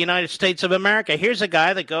about the United States of America. Here's a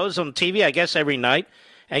guy that goes on TV, I guess, every night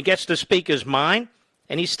and gets to speak his mind.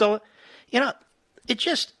 And he's still, it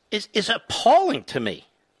just is appalling to me.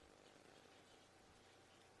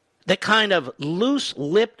 The kind of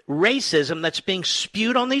loose-lipped racism that's being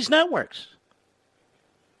spewed on these networks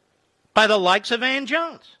by the likes of Van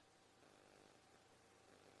Jones.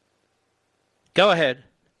 Go ahead.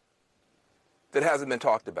 That hasn't been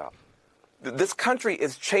talked about. This country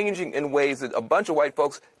is changing in ways that a bunch of white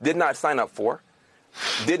folks did not sign up for,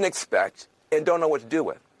 didn't expect, and don't know what to do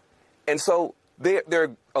with. And so a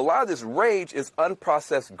lot of this rage is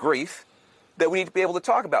unprocessed grief that we need to be able to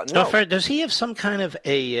talk about. No. Does he have some kind of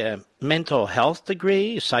a mental health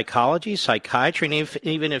degree, psychology, psychiatry, and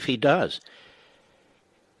even if he does?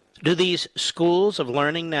 Do these schools of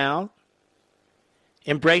learning now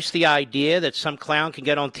embrace the idea that some clown can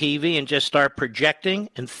get on TV and just start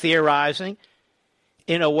projecting and theorizing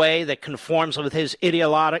in a way that conforms with his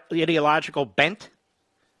ideological bent?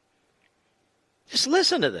 Just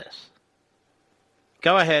listen to this.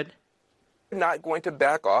 Go ahead. Not going to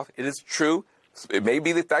back off. It is true. It may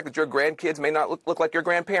be the fact that your grandkids may not look like your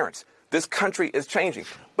grandparents. This country is changing.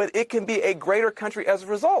 But it can be a greater country as a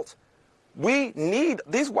result. We need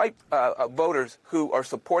these white voters who are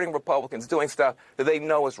supporting Republicans doing stuff that they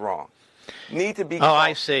know is wrong. Need to be called.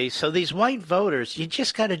 I see. So these white voters, you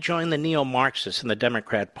just got to join the neo-Marxists in the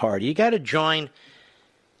Democrat Party. You got to join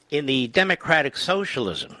in the democratic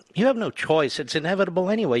socialism. You have no choice. It's inevitable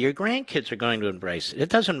anyway. Your grandkids are going to embrace it. It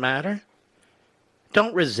doesn't matter.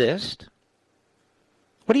 Don't resist.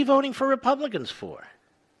 What are you voting for Republicans for?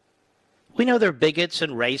 We know they're bigots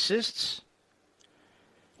and racists.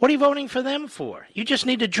 What are you voting for them for? You just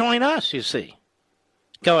need to join us, you see.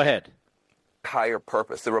 Go ahead. Higher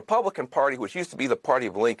purpose. The Republican Party, which used to be the party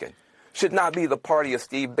of Lincoln, should not be the party of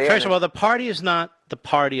Steve Bannon. First of all, the party is not the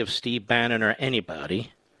party of Steve Bannon or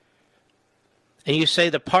anybody. And you say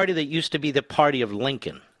the party that used to be the party of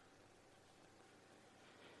Lincoln.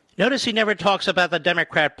 Notice he never talks about the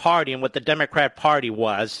Democrat Party and what the Democrat Party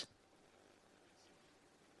was.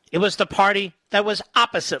 It was the party that was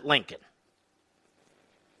opposite Lincoln.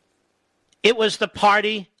 It was the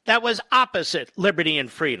party that was opposite liberty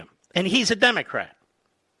and freedom. And he's a Democrat.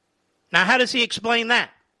 Now, how does he explain that?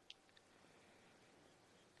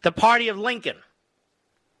 The party of Lincoln.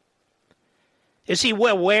 Is he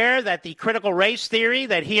aware that the critical race theory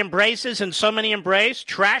that he embraces and so many embrace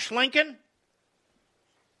trashed Lincoln?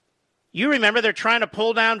 You remember they're trying to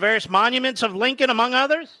pull down various monuments of Lincoln, among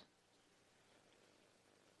others?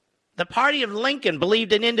 The party of Lincoln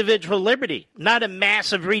believed in individual liberty, not in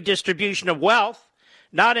massive redistribution of wealth,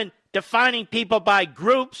 not in defining people by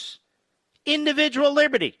groups. Individual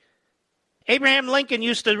liberty. Abraham Lincoln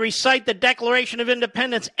used to recite the Declaration of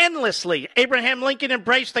Independence endlessly. Abraham Lincoln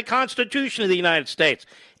embraced the Constitution of the United States.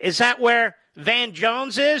 Is that where Van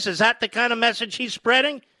Jones is? Is that the kind of message he's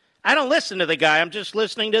spreading? I don't listen to the guy. I'm just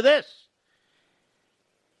listening to this.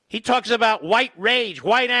 He talks about white rage,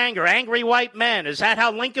 white anger, angry white men. Is that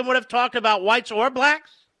how Lincoln would have talked about whites or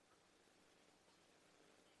blacks?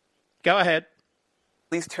 Go ahead.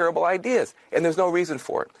 These terrible ideas, and there's no reason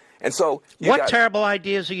for it. And so, what terrible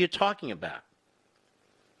ideas are you talking about?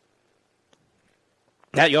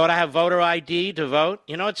 That you ought to have voter ID to vote?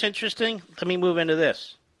 You know what's interesting? Let me move into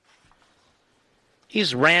this.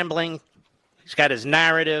 He's rambling. He's got his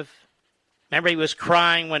narrative. Remember, he was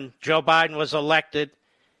crying when Joe Biden was elected.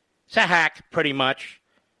 It's a hack, pretty much.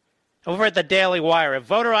 Over at the Daily Wire, if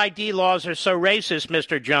voter ID laws are so racist,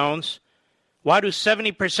 Mr. Jones, why do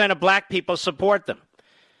 70% of black people support them?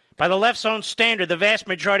 By the left's own standard, the vast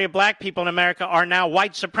majority of black people in America are now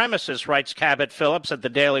white supremacists, writes Cabot Phillips at the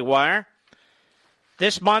Daily Wire.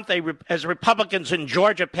 This month, as Republicans in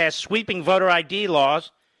Georgia passed sweeping voter ID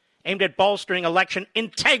laws aimed at bolstering election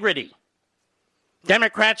integrity,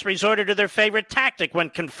 Democrats resorted to their favorite tactic when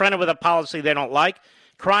confronted with a policy they don't like,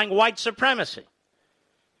 crying white supremacy.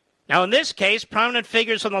 Now, in this case, prominent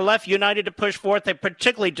figures on the left united to push forth a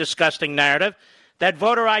particularly disgusting narrative that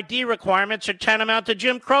voter ID requirements are tantamount to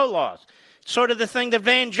Jim Crow laws. Sort of the thing that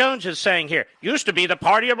Van Jones is saying here. Used to be the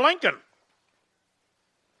party of Lincoln.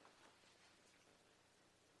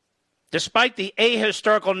 Despite the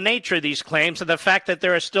ahistorical nature of these claims and the fact that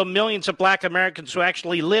there are still millions of black Americans who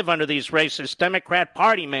actually live under these racist Democrat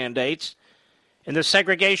Party mandates in the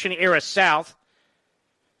segregation-era South,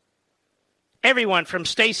 everyone from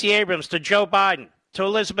Stacey Abrams to Joe Biden to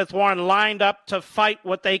Elizabeth Warren lined up to fight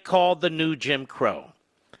what they called the new Jim Crow.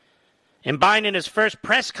 And Biden, in his first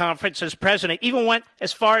press conference as president, even went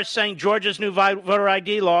as far as saying Georgia's new voter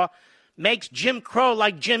ID law makes Jim Crow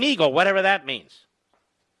like Jim Eagle, whatever that means.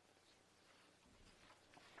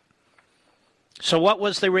 So what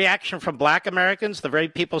was the reaction from black Americans, the very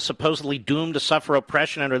people supposedly doomed to suffer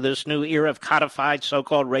oppression under this new era of codified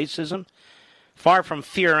so-called racism? Far from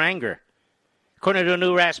fear or anger. According to a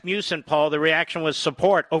new Rasmussen poll, the reaction was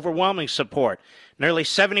support, overwhelming support. Nearly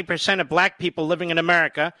 70% of black people living in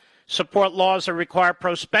America support laws that require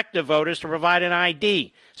prospective voters to provide an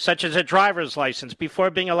ID, such as a driver's license, before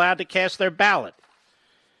being allowed to cast their ballot.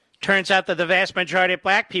 Turns out that the vast majority of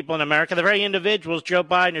black people in America, the very individuals Joe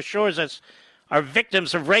Biden assures us are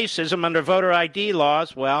victims of racism under voter ID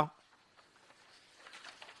laws, well,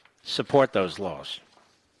 support those laws.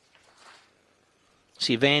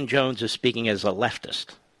 See, Van Jones is speaking as a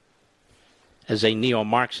leftist, as a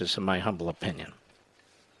neo-Marxist, in my humble opinion.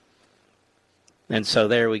 And so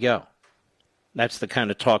there we go. That's the kind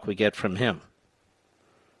of talk we get from him.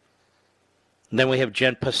 And then we have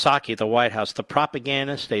Jen Psaki at the White House. The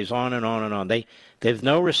propaganda stays on and on and on. They have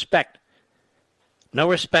no respect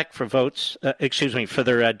for votes, for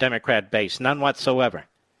their Democrat base, none whatsoever.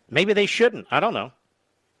 Maybe they shouldn't. I don't know.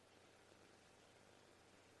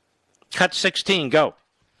 Cut 16, go.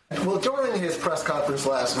 Well, during his press conference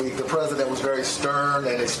last week, the president was very stern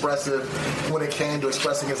and expressive when it came to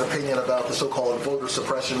expressing his opinion about the so-called voter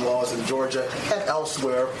suppression laws in Georgia and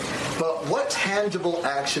elsewhere. But what tangible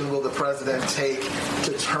action will the president take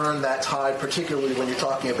to turn that tide, particularly when you're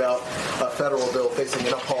talking about a federal bill facing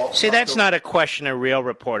an uphaul? See, that's not a question a real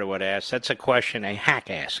reporter would ask. That's a question a hack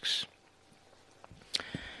asks.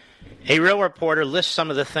 A real reporter lists some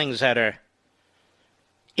of the things that are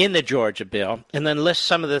in the Georgia bill, and then list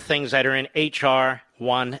some of the things that are in H.R.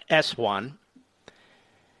 1S1,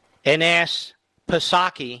 and ask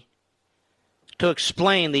Psaki to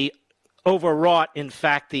explain the overwrought, in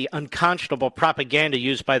fact, the unconscionable propaganda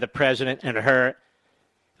used by the president and her,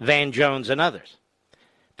 Van Jones, and others.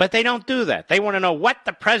 But they don't do that. They want to know what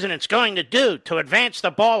the president's going to do to advance the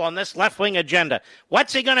ball on this left-wing agenda.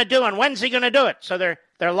 What's he going to do, and when's he going to do it? So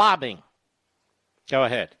they're lobbying. Go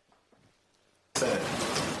ahead.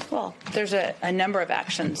 Well, there's a number of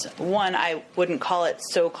actions. One, I wouldn't call it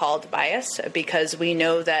so-called bias, because we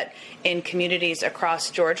know that in communities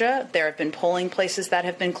across Georgia, there have been polling places that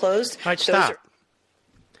have been closed. All right, stop.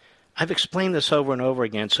 I've explained this over and over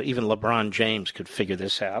again so even LeBron James could figure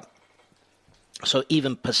this out. So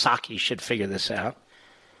even Psaki should figure this out.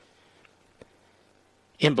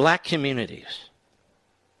 In black communities,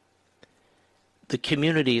 the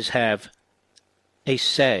communities have a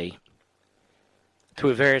say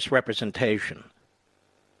through various representation,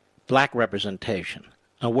 black representation,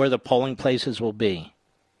 on where the polling places will be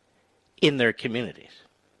in their communities.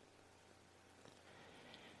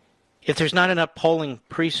 If there's not enough polling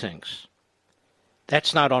precincts,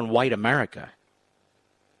 that's not on white America.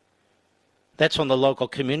 That's on the local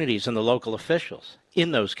communities and the local officials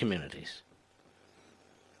in those communities.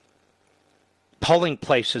 Polling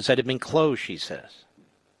places that have been closed, she says.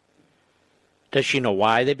 Does she know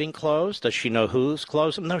why they've been closed? Does she know who's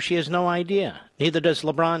closed them? No, she has no idea. Neither does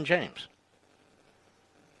LeBron James.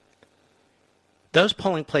 Those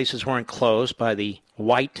polling places weren't closed by the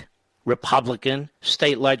white Republican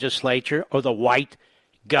state legislature or the white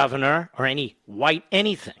governor or any white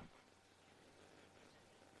anything.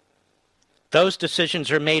 Those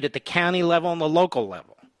decisions are made at the county level and the local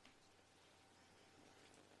level.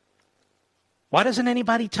 Why doesn't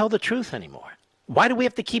anybody tell the truth anymore? Why do we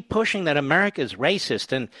have to keep pushing that America is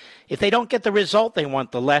racist? And if they don't get the result they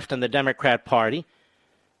want, the left and the Democrat Party,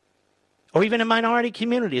 or even in minority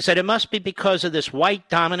communities, that it must be because of this white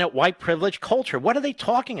dominant, white privileged culture. What are they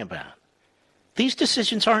talking about? These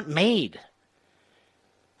decisions aren't made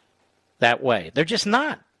that way. They're just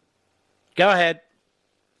not. Go ahead.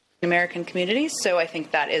 American communities, so I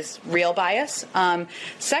think that is real bias.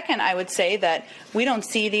 Second, I would say that we don't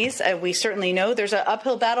see these. We certainly know there's an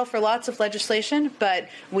uphill battle for lots of legislation, but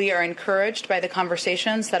we are encouraged by the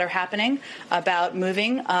conversations that are happening about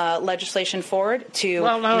moving legislation forward to...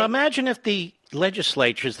 Well, now imagine if the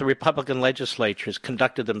legislatures, the Republican legislatures,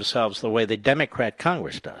 conducted themselves the way the Democrat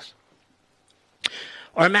Congress does.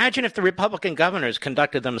 Or imagine if the Republican governors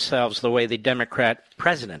conducted themselves the way the Democrat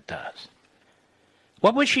president does.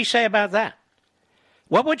 What would she say about that?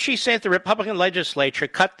 What would she say if the Republican legislature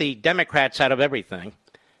cut the Democrats out of everything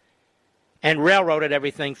and railroaded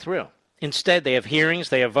everything through? Instead, they have hearings,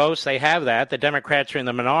 they have votes, they have that. The Democrats are in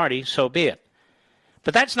the minority, so be it.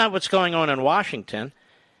 But that's not what's going on in Washington.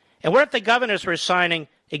 And what if the governors were signing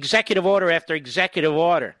executive order after executive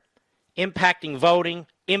order, impacting voting,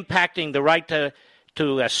 impacting the right to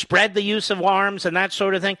spread the use of arms and that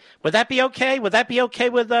sort of thing? Would that be okay? Would that be okay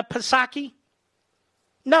with Psaki?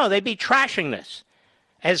 No, they'd be trashing this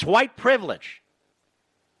as white privilege.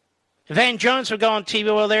 Van Jones would go on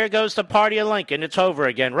TV, well, there goes the party of Lincoln. It's over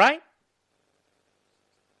again, right?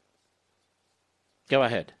 Go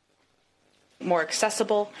ahead. More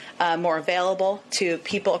accessible, more available to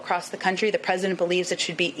people across the country. The president believes it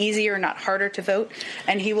should be easier, not harder to vote,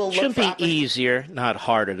 and he will look for... Shouldn't be easier, not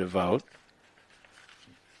harder to vote.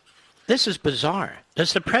 This is bizarre.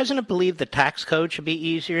 Does the president believe the tax code should be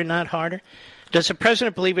easier, not harder? Does the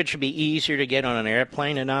president believe it should be easier to get on an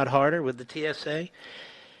airplane and not harder with the TSA?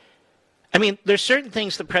 I mean, there's certain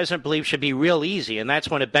things the president believes should be real easy, and that's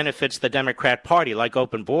when it benefits the Democrat Party, like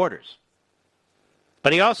open borders.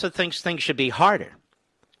 But he also thinks things should be harder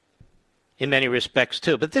in many respects,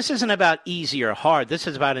 too. But this isn't about easy or hard. This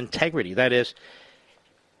is about integrity. That is,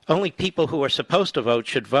 only people who are supposed to vote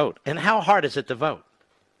should vote. And how hard is it to vote?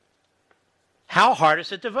 How hard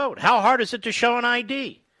is it to vote? How hard is it to show an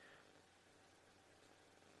ID?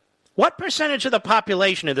 What percentage of the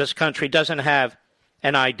population of this country doesn't have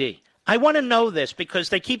an ID? I want to know this because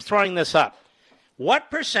they keep throwing this up. What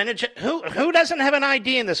percentage, who doesn't have an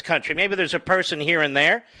ID in this country? Maybe there's a person here and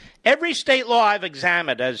there. Every state law I've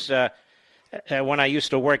examined as when I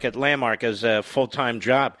used to work at Landmark as a full-time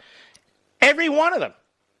job, every one of them,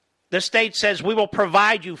 the state says we will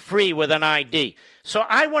provide you free with an ID. So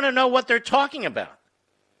I want to know what they're talking about.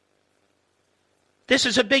 This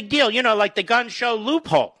is a big deal, like the gun show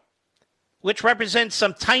loophole, which represents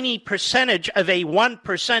some tiny percentage of a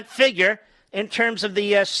 1% figure in terms of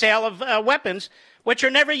the sale of weapons, which are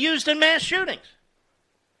never used in mass shootings.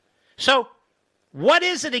 So what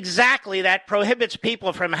is it exactly that prohibits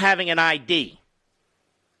people from having an ID?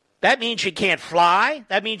 That means you can't fly.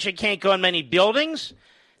 That means you can't go in many buildings.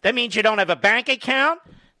 That means you don't have a bank account.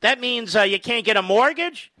 That means you can't get a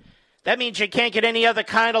mortgage. That means you can't get any other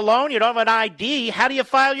kind of loan. You don't have an ID. How do you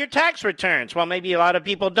file your tax returns? Well, maybe a lot of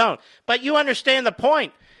people don't. But you understand the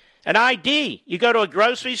point. An ID. You go to a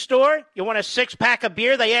grocery store. You want a six-pack of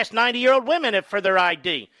beer. They ask 90-year-old women for their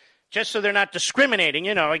ID, just so they're not discriminating,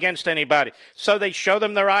 against anybody. So they show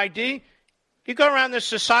them their ID. You go around this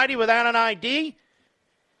society without an ID.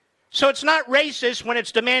 So it's not racist when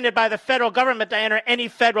it's demanded by the federal government to enter any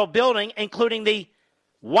federal building, including the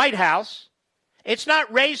White House. It's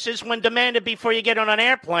not racist when demanded before you get on an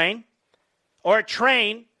airplane or a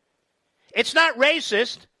train. It's not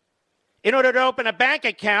racist in order to open a bank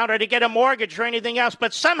account or to get a mortgage or anything else.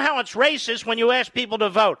 But somehow it's racist when you ask people to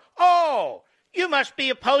vote. Oh, you must be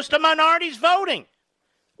opposed to minorities voting.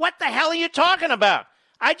 What the hell are you talking about?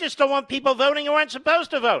 I just don't want people voting who aren't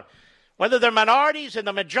supposed to vote. Whether they're minorities in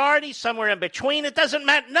the majority, somewhere in between, it doesn't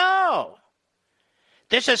matter. No.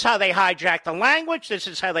 This is how they hijack the language. This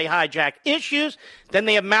is how they hijack issues. Then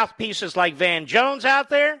they have mouthpieces like Van Jones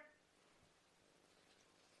out there.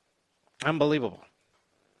 Unbelievable.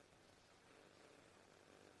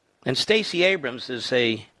 And Stacey Abrams is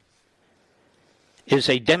a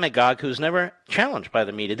demagogue who's never challenged by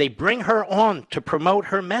the media. They bring her on to promote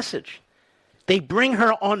her message. They bring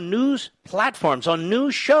her on news platforms, on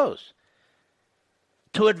news shows,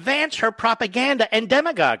 to advance her propaganda and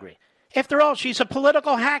demagoguery. After all, she's a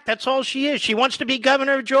political hack. That's all she is. She wants to be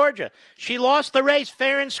governor of Georgia. She lost the race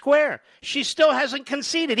fair and square. She still hasn't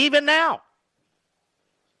conceded, even now.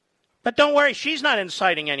 But don't worry, she's not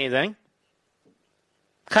inciting anything.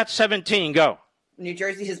 Cut 17, go. New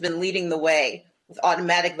Jersey has been leading the way with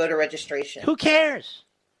automatic voter registration. Who cares?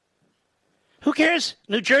 Who cares?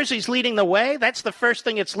 New Jersey's leading the way. That's the first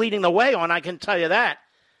thing it's leading the way on, I can tell you that.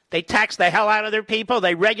 They tax the hell out of their people.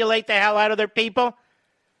 They regulate the hell out of their people.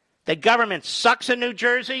 The government sucks in New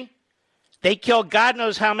Jersey. They kill God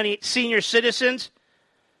knows how many senior citizens.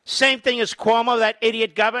 Same thing as Cuomo, that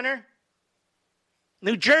idiot governor.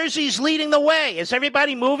 New Jersey's leading the way. Is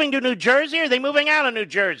everybody moving to New Jersey, or are they moving out of New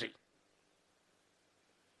Jersey?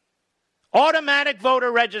 Automatic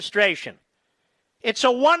voter registration. It's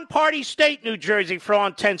a one-party state, New Jersey, for all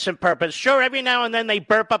intents and purposes. Sure, every now and then they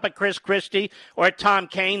burp up at Chris Christie or at Tom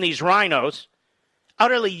Kaine, these rhinos.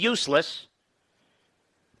 Utterly useless.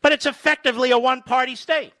 But it's effectively a one-party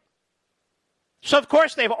state. So, of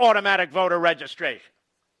course, they have automatic voter registration.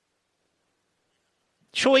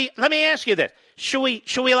 Let me ask you this. Should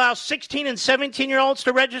we allow 16 and 17-year-olds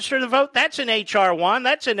to register to vote? That's an H.R. 1.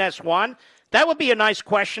 That's an S1. That would be a nice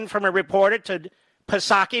question from a reporter to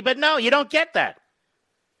Psaki, but no, you don't get that.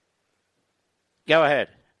 Go ahead.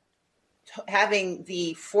 Having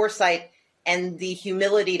the foresight and the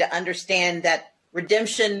humility to understand that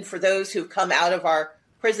redemption for those who've come out of our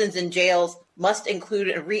prisons and jails must include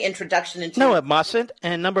a reintroduction into... No, it mustn't.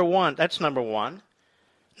 And that's number one.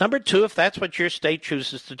 Number two, if that's what your state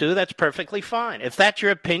chooses to do, that's perfectly fine. If that's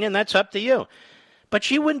your opinion, that's up to you. But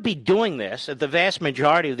you wouldn't be doing this if the vast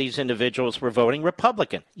majority of these individuals were voting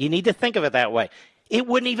Republican. You need to think of it that way. It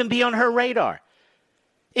wouldn't even be on her radar.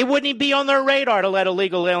 It wouldn't even be on their radar to let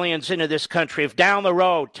illegal aliens into this country if down the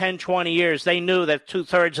road, 10, 20 years, they knew that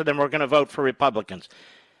 2/3 of them were going to vote for Republicans.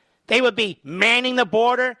 They would be manning the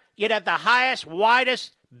border. You'd have the highest,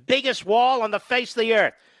 widest, biggest wall on the face of the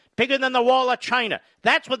earth. Bigger than the wall of China.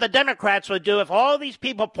 That's what the Democrats would do if all these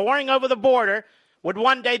people pouring over the border would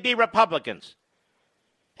one day be Republicans.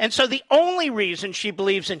 And so the only reason she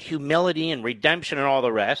believes in humility and redemption and all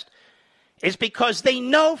the rest is because they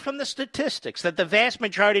know from the statistics that the vast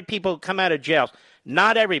majority of people who come out of jails,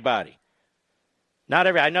 not everybody,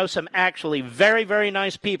 I know some actually very, very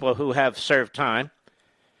nice people who have served time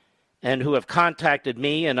and who have contacted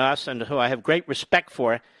me and us and who I have great respect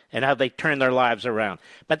for and how they turn their lives around.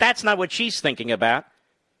 But that's not what she's thinking about.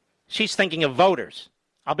 She's thinking of voters.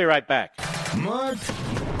 I'll be right back. Mark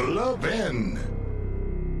Levin.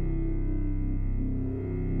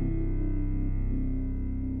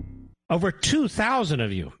 Over 2,000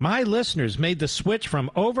 of you, my listeners, made the switch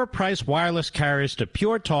from overpriced wireless carriers to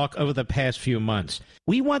Pure Talk over the past few months.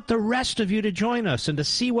 We want the rest of you to join us and to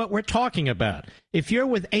see what we're talking about. If you're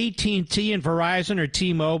with AT&T and Verizon or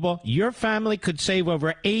T-Mobile, your family could save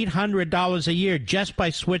over $800 a year just by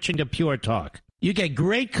switching to Pure Talk. You get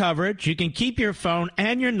great coverage, you can keep your phone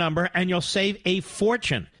and your number, and you'll save a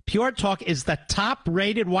fortune. Pure Talk is the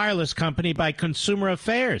top-rated wireless company by Consumer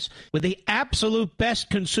Affairs with the absolute best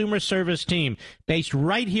consumer service team based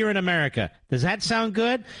right here in America. Does that sound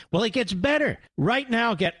good? Well, it gets better. Right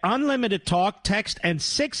now, get unlimited talk, text, and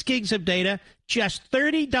 6 gigs of data, just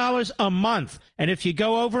 $30 a month. And if you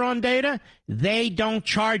go over on data, they don't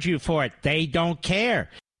charge you for it. They don't care.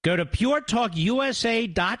 Go to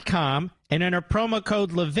puretalkusa.com and enter promo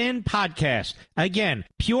code Levin Podcast. Again,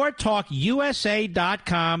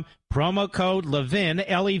 puretalkusa.com, promo code Levin,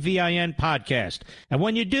 Levin Podcast. And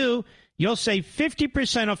when you do, you'll save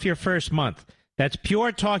 50% off your first month. That's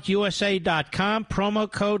puretalkusa.com,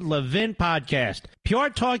 promo code Levin Podcast. Pure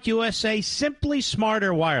Talk USA, simply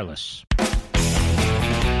smarter wireless.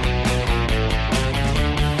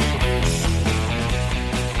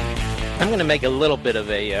 I'm going to make a little bit of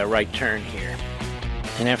a right turn here.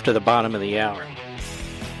 And after the bottom of the hour,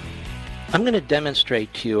 I'm going to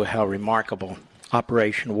demonstrate to you how remarkable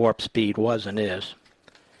Operation Warp Speed was and is,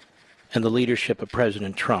 and the leadership of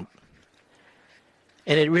President Trump.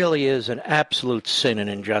 And it really is an absolute sin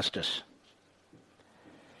and injustice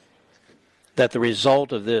that the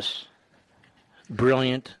result of this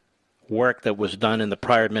brilliant work that was done in the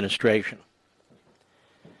prior administration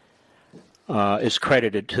is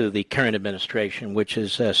credited to the current administration, which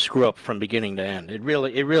is a screw up from beginning to end. It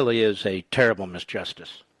really is a terrible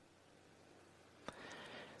misjustice.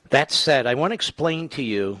 That said, I want to explain to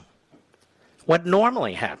you what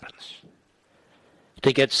normally happens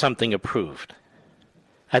to get something approved.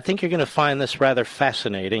 I think you're going to find this rather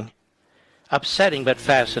fascinating, upsetting but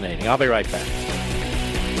fascinating. I'll be right back.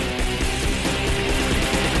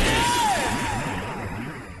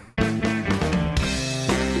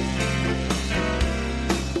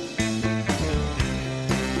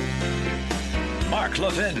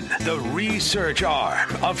 Levin, the research arm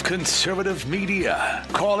of conservative media.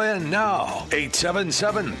 Call in now,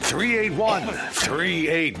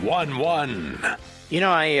 877-381-3811. You know,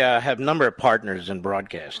 I have a number of partners in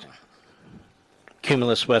broadcasting.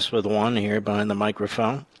 Cumulus Westwood One here behind the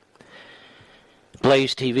microphone.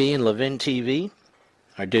 Blaze TV and Levin TV,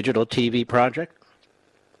 our digital TV project.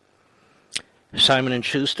 Simon &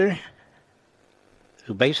 Schuster,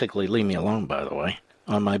 who basically leave me alone, by the way,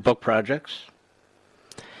 on my book projects.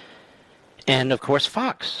 And, of course,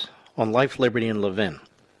 Fox on Life, Liberty, and Levin.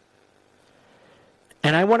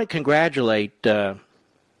 And I want to congratulate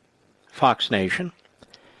Fox Nation,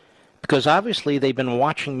 because obviously they've been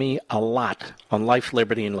watching me a lot on Life,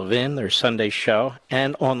 Liberty, and Levin, their Sunday show,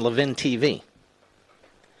 and on Levin TV,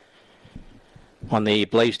 on the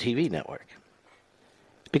Blaze TV network.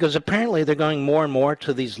 Because apparently they're going more and more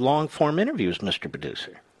to these long-form interviews, Mr.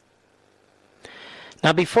 Producer.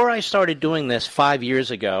 Now, before I started doing this 5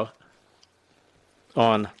 years ago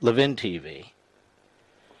on Levin TV,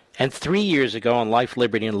 and 3 years ago on Life,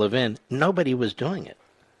 Liberty, and Levin, nobody was doing it.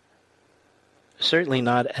 Certainly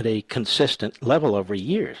not at a consistent level over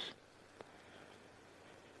years.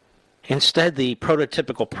 Instead, the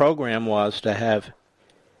prototypical program was to have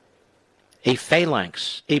a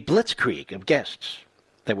phalanx, a blitzkrieg of guests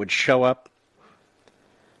that would show up,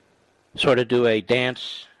 sort of do a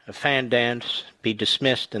dance, a fan dance, be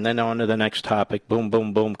dismissed, and then on to the next topic. Boom,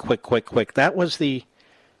 boom, boom, quick, quick, quick. That was the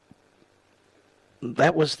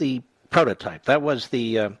prototype. That was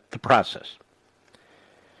the process.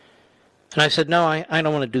 And I said, no, I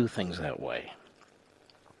don't want to do things that way.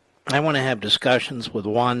 I want to have discussions with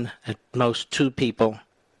one, at most two people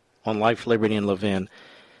on Life, Liberty, and Levin.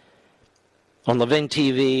 On Levin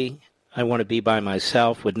TV, I want to be by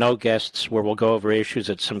myself with no guests, where we'll go over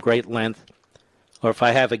issues at some great length. Or if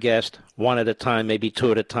I have a guest, one at a time, maybe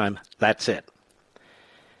two at a time. That's it.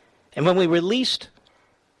 And when we released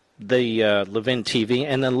the Levin TV,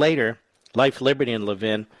 and then later, Life, Liberty, and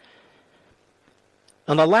Levin,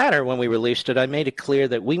 on the latter, when we released it, I made it clear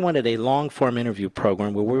that we wanted a long-form interview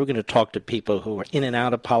program where we were going to talk to people who are in and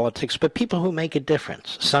out of politics, but people who make a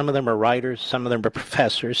difference. Some of them are writers, some of them are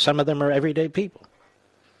professors, some of them are everyday people.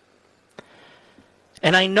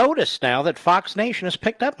 And I noticed now that Fox Nation has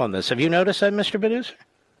picked up on this. Have you noticed that, Mr. Producer?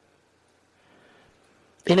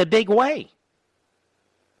 In a big way.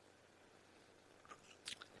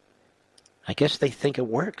 I guess they think it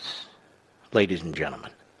works, ladies and gentlemen.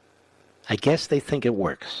 I guess they think it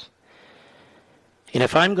works. And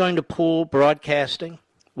if I'm going to pool broadcasting,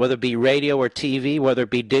 whether it be radio or TV, whether it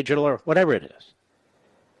be digital or whatever it is,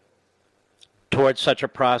 towards such a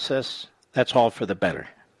process, that's all for the better.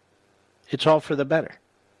 It's all for the better.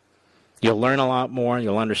 You'll learn a lot more,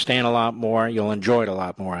 you'll understand a lot more, you'll enjoy it a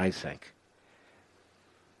lot more, I think,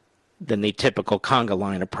 than the typical conga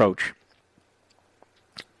line approach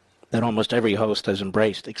that almost every host has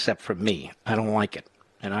embraced, except for me. I don't like it,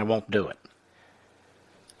 and I won't do it.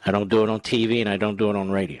 I don't do it on TV, and I don't do it on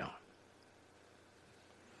radio.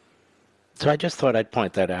 So I just thought I'd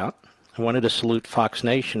point that out. I wanted to salute Fox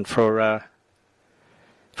Nation for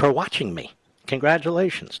watching me.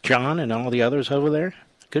 Congratulations, John and all the others over there.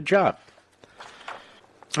 Good job.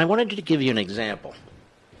 I wanted to give you an example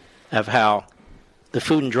of how the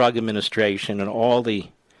Food and Drug Administration and all the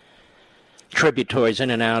tributaries in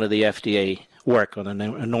and out of the FDA work on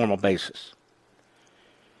a normal basis.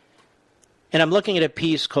 And I'm looking at a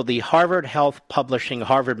piece called the Harvard Health Publishing,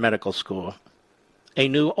 Harvard Medical School, a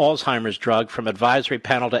new Alzheimer's drug from advisory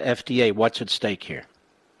panel to FDA. What's at stake here?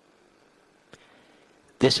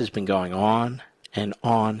 This has been going on and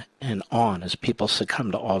on and on as people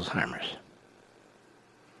succumb to Alzheimer's.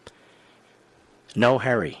 No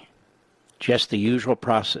hurry, just the usual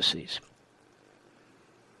processes.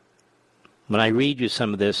 When I read you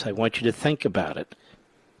some of this, I want you to think about it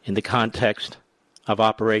in the context of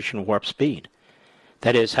Operation Warp Speed.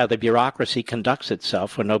 That is, how the bureaucracy conducts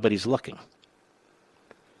itself when nobody's looking.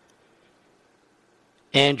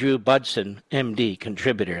 Andrew Budson, MD,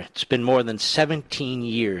 contributor. It's been more than 17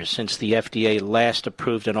 years since the FDA last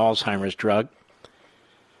approved an Alzheimer's drug.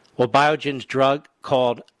 Will Biogen's drug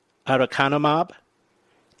called aducanumab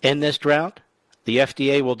end this drought? The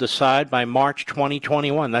FDA will decide by March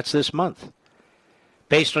 2021. That's this month.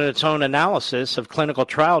 Based on its own analysis of clinical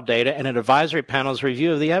trial data and an advisory panel's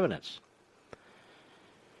review of the evidence.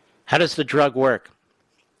 How does the drug work?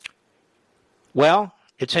 Well,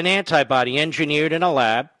 it's an antibody engineered in a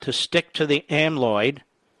lab to stick to the amyloid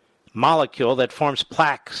molecule that forms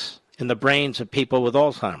plaques in the brains of people with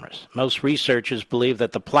Alzheimer's. Most researchers believe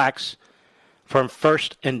that the plaques form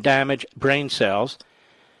first and damage brain cells,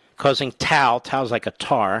 causing tau's like a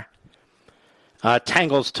tar,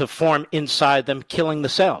 tangles to form inside them, killing the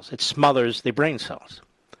cells. It smothers the brain cells.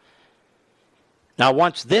 Now,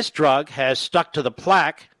 once this drug has stuck to the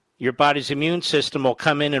plaque, your body's immune system will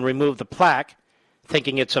come in and remove the plaque,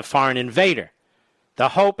 thinking it's a foreign invader. The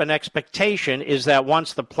hope and expectation is that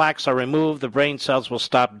once the plaques are removed, the brain cells will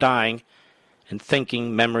stop dying, and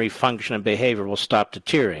thinking, memory, function, and behavior will stop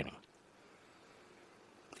deteriorating.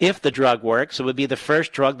 If the drug works, it would be the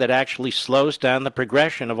first drug that actually slows down the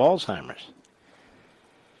progression of Alzheimer's.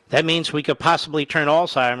 That means we could possibly turn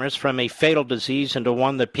Alzheimer's from a fatal disease into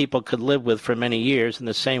one that people could live with for many years in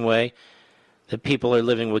the same way that people are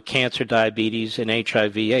living with cancer, diabetes, and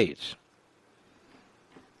HIV/AIDS.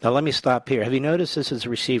 Now let me stop here. Have you noticed this has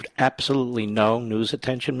received absolutely no news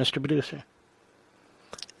attention, Mr. Producer?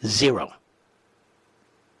 Zero.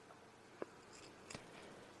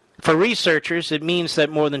 For researchers, it means that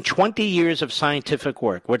more than 20 years of scientific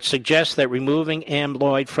work, which suggests that removing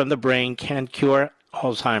amyloid from the brain can cure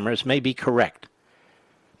Alzheimer's, may be correct.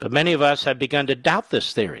 But many of us have begun to doubt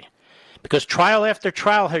this theory, because trial after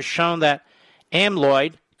trial has shown that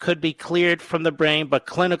amyloid could be cleared from the brain, but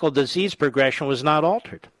clinical disease progression was not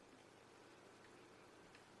altered.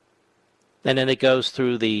 And then it goes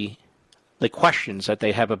through the questions that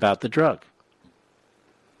they have about the drug.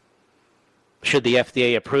 Should the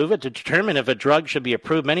FDA approve it? To determine if a drug should be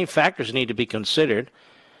approved, many factors need to be considered.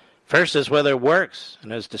 First is whether it works,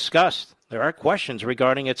 and as discussed, there are questions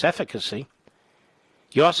regarding its efficacy.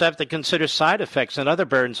 You also have to consider side effects and other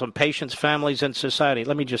burdens on patients, families, and society.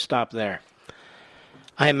 Let me just stop there.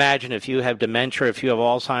 I imagine if you have dementia, if you have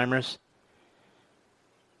Alzheimer's,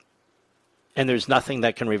 and there's nothing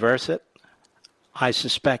that can reverse it, I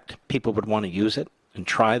suspect people would want to use it and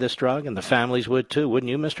try this drug, and the families would too, wouldn't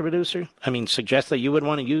you, Mr. Producer? I mean, suggest that you would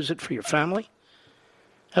want to use it for your family?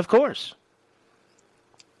 Of course.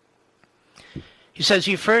 He says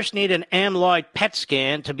you first need an amyloid PET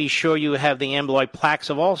scan to be sure you have the amyloid plaques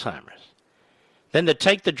of Alzheimer's. Then to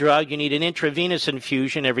take the drug, you need an intravenous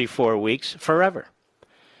infusion every 4 weeks, forever.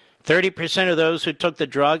 30% of those who took the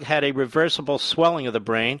drug had a reversible swelling of the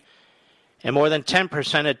brain, and more than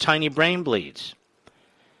 10% had tiny brain bleeds.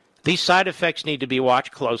 These side effects need to be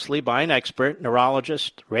watched closely by an expert,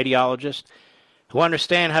 neurologist, radiologist, who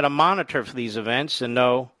understand how to monitor for these events and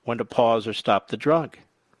know when to pause or stop the drug.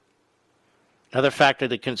 Another factor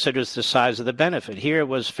that considers the size of the benefit. Here it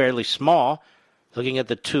was fairly small, looking at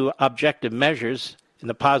the two objective measures in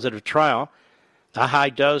the positive trial. The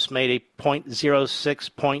high dose made a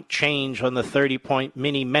 0.06 point change on the 30-point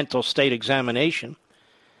mini mental state examination.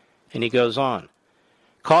 And he goes on.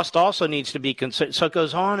 Cost also needs to be considered. So it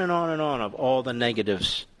goes on and on and on of all the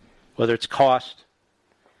negatives, whether it's cost,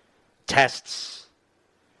 tests,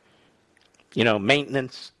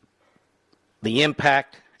 maintenance, the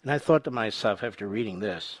impact. And I thought to myself after reading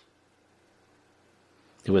this,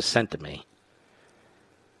 it was sent to me,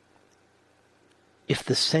 if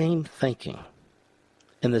the same thinking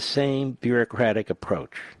and the same bureaucratic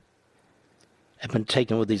approach had been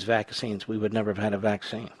taken with these vaccines, we would never have had a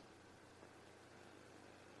vaccine.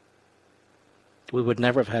 We would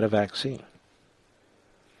never have had a vaccine.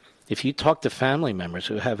 If you talk to family members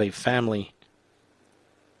who have a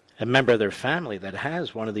member of their family that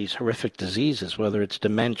has one of these horrific diseases, whether it's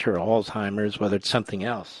dementia or Alzheimer's, whether it's something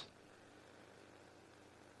else,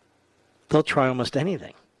 they'll try almost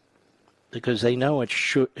anything because they know it's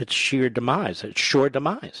sheer demise, it's sure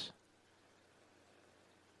demise.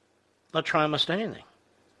 They'll try almost anything.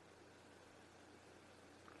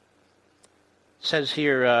 It says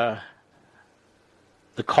here,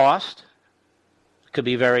 the cost could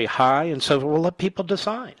be very high, and so we'll let people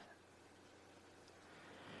decide.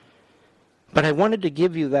 But I wanted to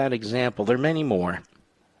give you that example. There are many more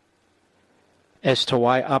as to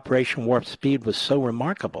why Operation Warp Speed was so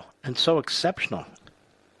remarkable and so exceptional,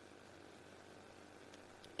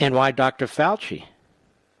 and why Dr. Fauci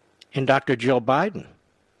and Dr. Jill Biden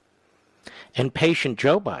and patient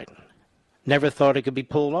Joe Biden never thought it could be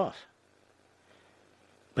pulled off.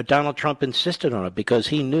 But Donald Trump insisted on it because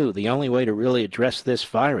he knew the only way to really address this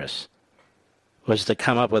virus was to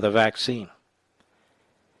come up with a vaccine.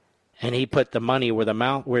 And he put the money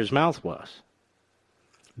where his mouth was.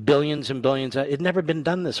 Billions and billions. It had never been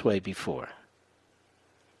done this way before.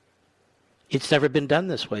 It's never been done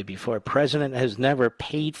this way before. A president has never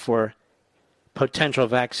paid for potential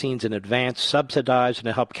vaccines in advance, subsidized and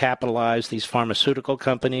to help capitalize these pharmaceutical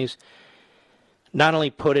companies, not only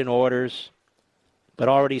put in orders, but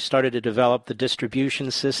already started to develop the distribution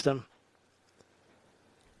system.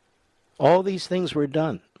 All these things were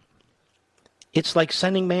done. It's like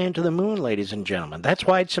sending man to the moon, ladies and gentlemen. That's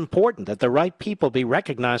why it's important that the right people be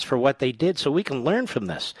recognized for what they did so we can learn from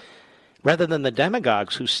this, rather than the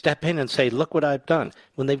demagogues who step in and say, look what I've done,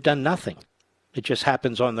 when they've done nothing. It just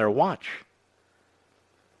happens on their watch.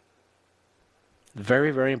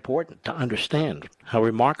 Very, very important to understand how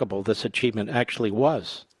remarkable this achievement actually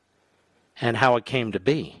was and how it came to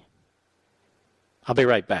be. I'll be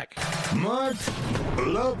right back. Mark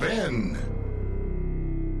Levin.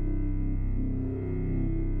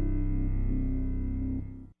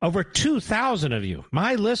 Over 2,000 of you,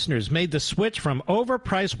 my listeners, made the switch from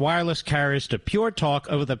overpriced wireless carriers to Pure Talk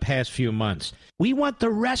over the past few months. We want the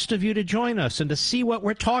rest of you to join us and to see what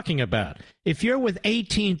we're talking about. If you're with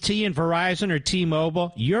AT&T and Verizon or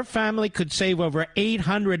T-Mobile, your family could save over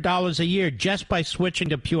 $800 a year just by switching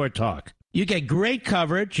to Pure Talk. You get great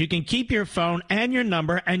coverage, you can keep your phone and your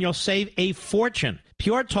number, and you'll save a fortune.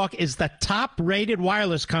 Pure Talk is the top-rated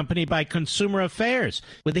wireless company by Consumer Affairs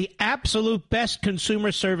with the absolute best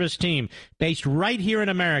consumer service team based right here in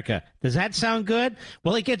America. Does that sound good?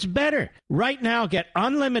 Well, it gets better. Right now, get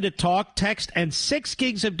unlimited talk, text, and 6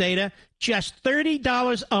 gigs of data, just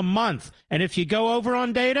 $30 a month. And if you go over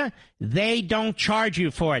on data, they don't charge you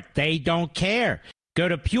for it. They don't care. Go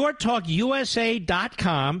to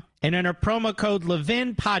puretalkusa.com and enter promo code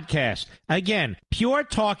Levin Podcast. Again,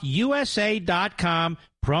 puretalkusa.com,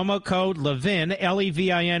 promo code Levin,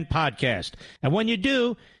 Levin Podcast. And when you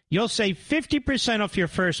do, you'll save 50% off your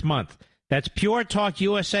first month. That's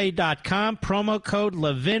puretalkusa.com, promo code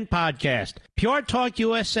Levin Podcast. Pure Talk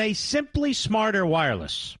USA, simply smarter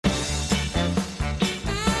wireless.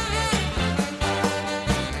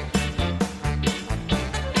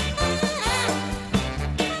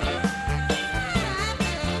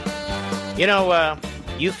 You know,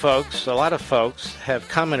 you folks, a lot of folks, have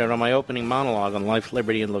commented on my opening monologue on Life,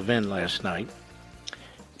 Liberty, and Levin last night.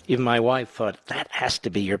 Even my wife thought, that has to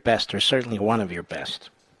be your best, or certainly one of your best.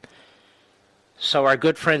 So our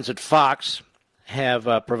good friends at Fox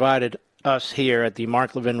have provided us here at the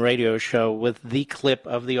Mark Levin Radio Show with the clip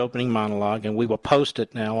of the opening monologue, and we will post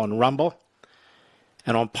it now on Rumble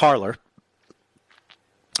and on Parler.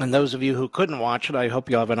 And those of you who couldn't watch it, I hope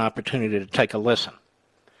you'll have an opportunity to take a listen.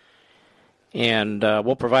 And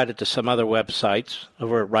we'll provide it to some other websites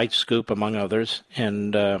over at Right Scoop, among others.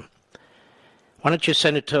 And why don't you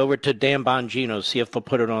send it over to Dan Bongino, see if they'll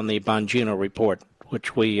put it on the Bongino Report,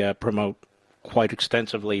 which we promote quite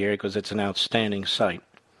extensively here because it's an outstanding site.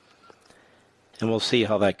 And we'll see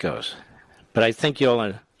how that goes. But I think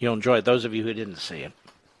you'll enjoy it, those of you who didn't see it.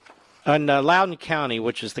 In Loudoun County,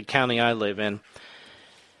 which is the county I live in,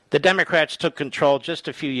 the Democrats took control just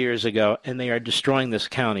a few years ago, and they are destroying this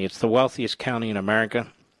county. It's the wealthiest county in America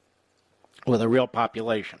with a real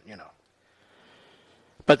population, you know.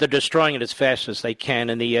 But they're destroying it as fast as they can,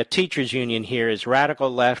 and the teachers' union here is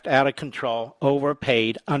radical left, out of control,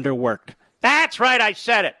 overpaid, underworked. That's right, I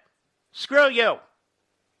said it. Screw you.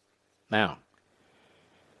 Now,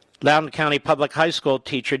 Loudoun County Public High School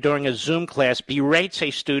teacher during a Zoom class berates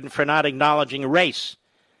a student for not acknowledging race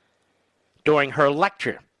during her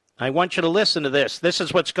lecture. I want you to listen to this. This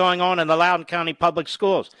is what's going on in the Loudoun County Public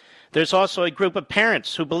Schools. There's also a group of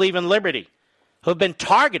parents who believe in liberty, who have been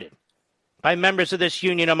targeted by members of this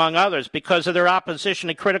union, among others, because of their opposition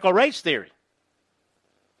to critical race theory.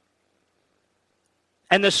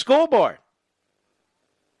 And the school board,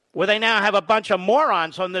 where they now have a bunch of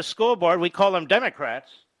morons on this school board, we call them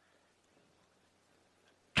Democrats,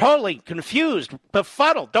 totally confused,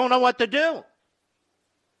 befuddled, don't know what to do.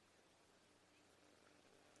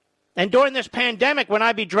 And during this pandemic, when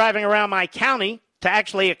I'd be driving around my county to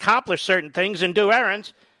actually accomplish certain things and do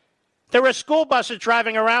errands, there were school buses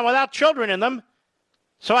driving around without children in them.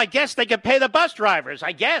 So I guess they could pay the bus drivers.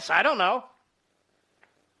 I guess. I don't know.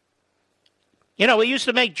 You know, we used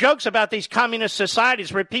to make jokes about these communist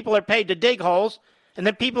societies where people are paid to dig holes and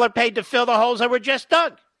then people are paid to fill the holes that were just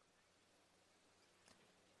dug.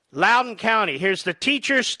 Loudoun County, here's the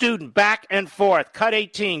teacher, student, back and forth. Cut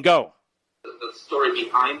 18, go. The story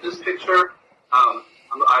behind this picture,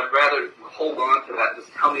 I'd rather hold on to that.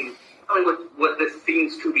 Just tell me what this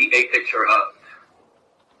seems to be a picture of.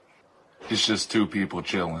 It's just two people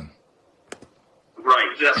chilling.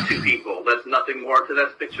 Right, just two people. There's nothing more to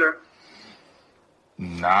this picture?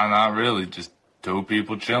 Nah, not really. Just two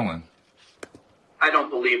people chilling. I don't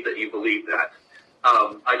believe that you believe that.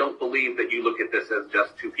 I don't believe that you look at this as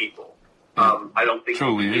just two people. I don't think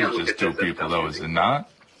truly it is just two people, though, is it not?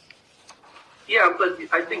 Yeah, but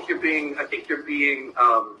I think you're being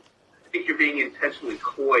intentionally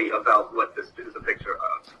coy about what this is a picture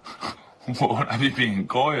of. What would I be being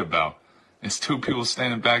coy about? It's two people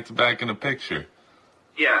standing back to back in a picture.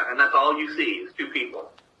 Yeah, and that's all you see is two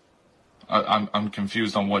people. I'm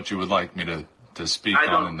confused on what you would like me to speak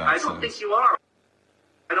on in that sense. I don't think you are.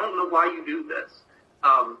 I don't know why you do this.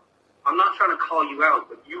 I'm not trying to call you out,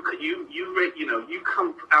 but you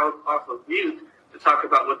come out off of mute to talk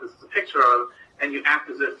about what this is a picture of, and you act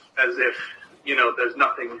as if there's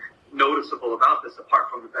nothing noticeable about this apart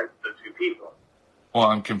from the fact that they're two people. Well,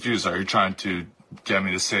 I'm confused. Are you trying to get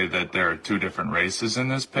me to say that there are two different races in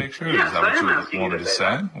this picture? Yes, Is that I am what asking you want you me to to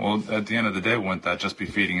say say? Well, at the end of the day, wouldn't that just be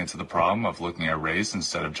feeding into the problem of looking at race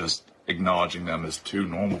instead of just acknowledging them as two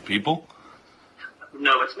normal people?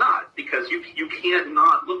 No, it's not, because you can't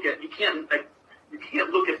not look at you can't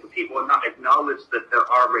look at the people and not acknowledge that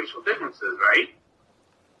there are racial differences, right?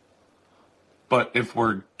 But if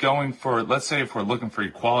we're going for, let's say if we're looking for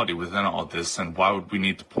equality within all this, then why would we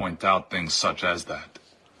need to point out things such as that?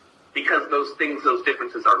 Because those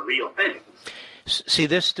differences are real things. See,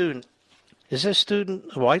 this student, is this student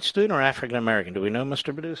a white student or African American? Do we know,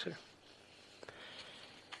 Mr. Producer?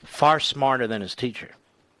 Far smarter than his teacher.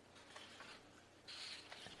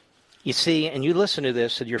 You see, and you listen to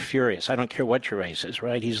this and you're furious. I don't care what your race is,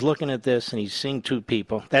 right? He's looking at this and he's seeing two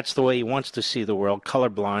people. That's the way he wants to see the world,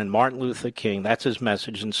 colorblind, Martin Luther King. That's his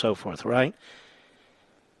message and so forth, right?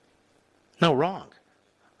 No, wrong.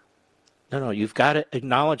 No, you've got to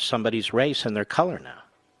acknowledge somebody's race and their color now.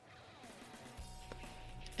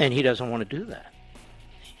 And he doesn't want to do that.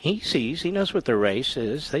 He knows what their race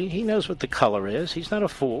is. He knows what the color is. He's not a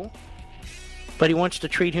fool. But he wants to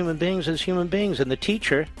treat human beings as human beings. And the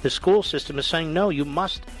teacher, the school system is saying, no, you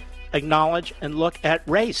must acknowledge and look at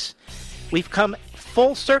race. We've come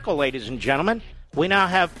full circle, ladies and gentlemen. We now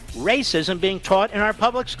have racism being taught in our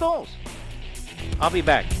public schools. I'll be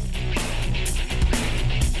back.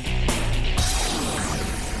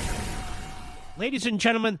 Ladies and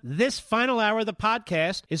gentlemen, this final hour of the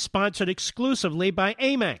podcast is sponsored exclusively by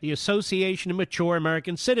AMAC, the Association of Mature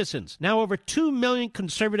American Citizens. Now over 2 million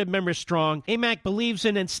conservative members strong, AMAC believes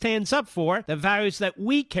in and stands up for the values that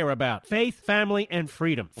we care about: faith, family, and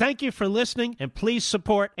freedom. Thank you for listening, and please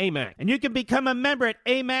support AMAC. And you can become a member at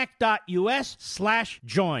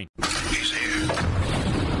amac.us/join. He's here.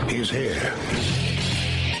 He's here.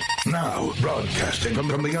 Now, broadcasting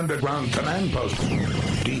from the underground command post,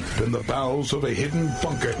 deep in the bowels of a hidden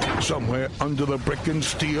bunker, somewhere under the brick and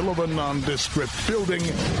steel of a nondescript building,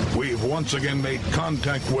 we've once again made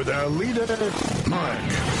contact with our leader, Mark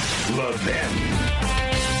Levin.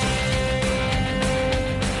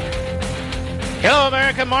 Hello,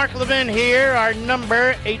 America. Mark Levin here. Our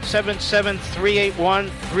number,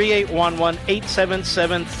 877-381-3811,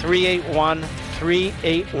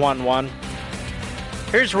 877-381-3811.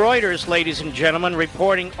 Here's Reuters, ladies and gentlemen,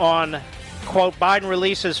 reporting on, quote, Biden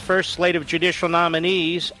releases first slate of judicial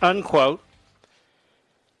nominees, unquote.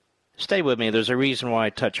 Stay with me. There's a reason why I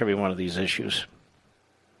touch every one of these issues.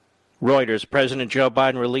 Reuters, President Joe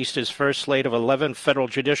Biden released his first slate of 11 federal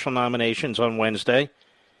judicial nominations on Wednesday,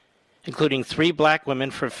 including 3 black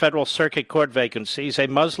women for federal circuit court vacancies, a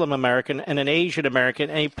Muslim American and an Asian American,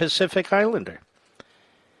 and a Pacific Islander.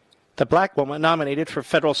 The black woman nominated for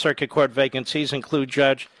federal circuit court vacancies include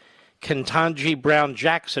Judge Ketanji Brown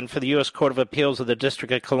Jackson for the U.S. Court of Appeals of the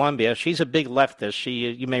District of Columbia. She's a big leftist. She,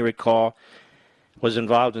 you may recall, was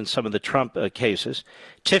involved in some of the Trump cases.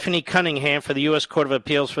 Tiffany Cunningham for the U.S. Court of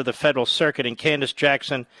Appeals for the Federal Circuit, and Candace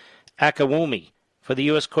Jackson Akawumi for the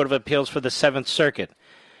U.S. Court of Appeals for the Seventh Circuit.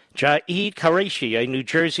 Jaid Qureshi, a New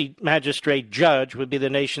Jersey magistrate judge, would be the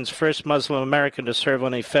nation's first Muslim American to serve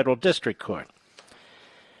on a federal district court.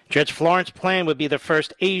 Judge Florence Plan would be the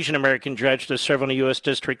first Asian American judge to serve on a U.S.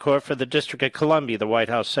 District Court for the District of Columbia, the White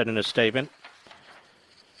House said in a statement.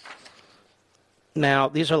 Now,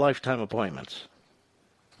 these are lifetime appointments.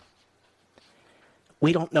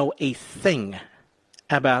 We don't know a thing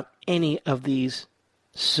about any of these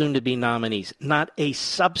soon-to-be nominees. Not a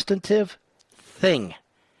substantive thing,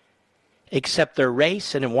 except their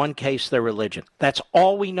race and, in one case, their religion. That's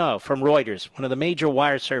all we know from Reuters, one of the major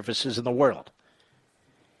wire services in the world.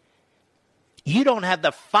 You don't have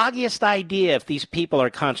the foggiest idea if these people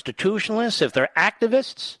are constitutionalists, if they're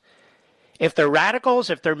activists, if they're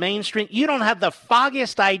radicals, if they're mainstream. You don't have the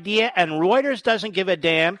foggiest idea, and Reuters doesn't give a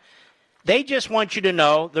damn. They just want you to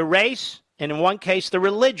know the race, and in one case, the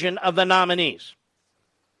religion of the nominees.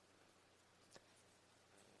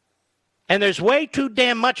 And there's way too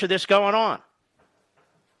damn much of this going on.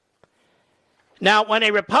 Now, when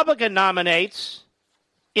a Republican nominates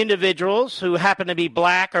individuals who happen to be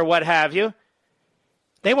black or what have you,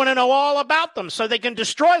 they want to know all about them so they can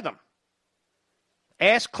destroy them.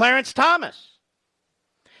 Ask Clarence Thomas.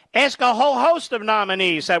 Ask a whole host of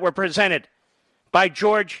nominees that were presented by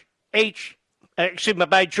George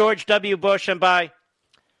W. Bush and by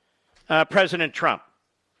President Trump.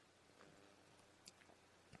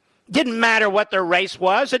 Didn't matter what their race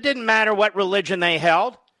was. It didn't matter what religion they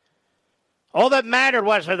held. All that mattered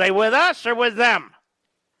was, are they with us or with them?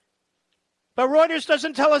 But Reuters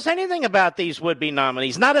doesn't tell us anything about these would-be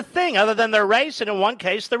nominees. Not a thing other than their race and, in one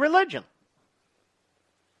case, their religion.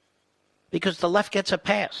 Because the left gets a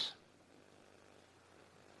pass.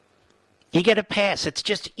 You get a pass. It's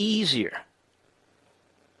just easier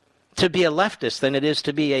to be a leftist than it is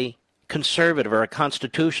to be a conservative or a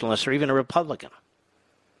constitutionalist or even a Republican.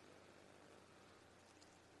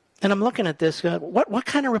 And I'm looking at this, what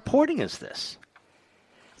kind of reporting is this?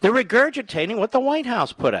 They're regurgitating what the White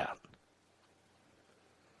House put out.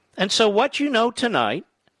 And so what you know tonight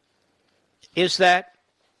is that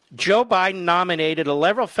Joe Biden nominated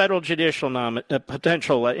 11 federal judicial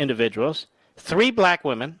potential individuals, 3 black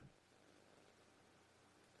women,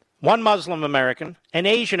 1 Muslim American, an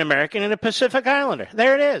Asian American, and a Pacific Islander.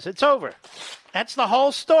 There it is. It's over. That's the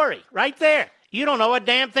whole story right there. You don't know a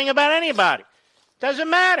damn thing about anybody. Doesn't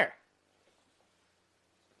matter.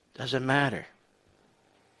 Doesn't matter.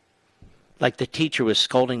 Like the teacher was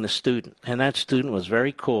scolding the student, and that student was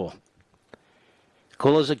very cool.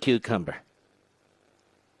 Cool as a cucumber.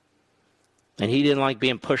 And he didn't like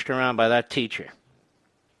being pushed around by that teacher.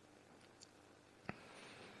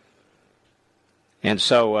 And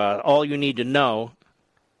so all you need to know,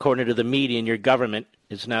 according to the media and your government,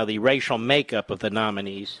 is now the racial makeup of the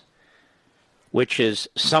nominees, which is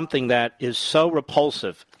something that is so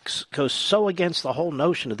repulsive, goes so against the whole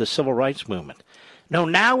notion of the civil rights movement. No,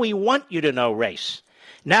 now we want you to know race.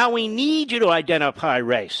 Now we need you to identify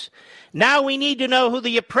race. Now we need to know who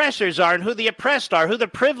the oppressors are and who the oppressed are, who the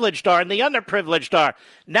privileged are and the underprivileged are.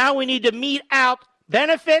 Now we need to mete out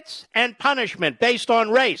benefits and punishment based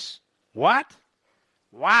on race. What?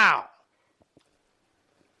 Wow.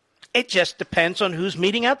 It just depends on who's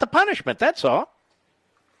meting out the punishment. That's all.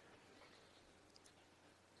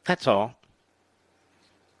 That's all.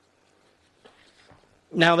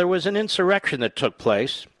 Now, there was an insurrection that took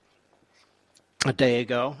place a day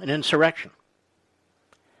ago, an insurrection.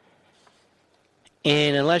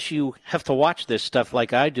 And unless you have to watch this stuff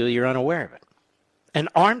like I do, you're unaware of it. An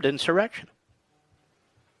armed insurrection.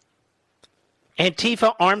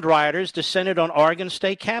 Antifa armed rioters descended on Oregon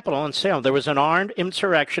State Capitol in Salem. There was an armed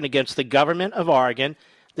insurrection against the government of Oregon.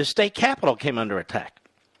 The state capitol came under attack.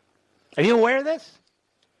 Are you aware of this?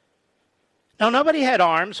 Now, nobody had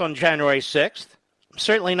arms on January 6th. I'm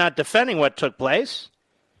certainly not defending what took place.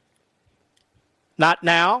 Not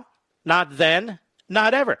now, not then,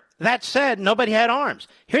 not ever. That said, nobody had arms.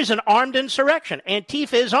 Here's an armed insurrection.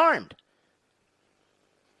 Antifa is armed.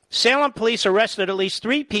 Salem police arrested at least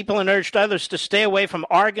 3 people and urged others to stay away from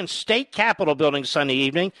Oregon State Capitol building Sunday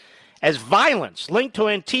evening as violence linked to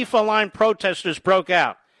Antifa-aligned protesters broke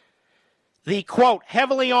out. The, quote,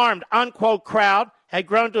 heavily armed, unquote, crowd had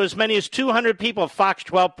grown to as many as 200 people, Fox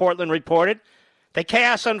 12 Portland reported. The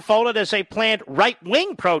chaos unfolded as a planned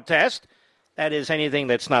right-wing protest, that is anything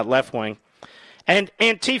that's not left-wing, and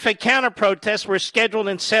Antifa counter-protests were scheduled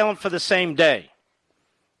in Salem for the same day.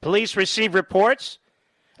 Police received reports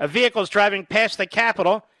of vehicles driving past the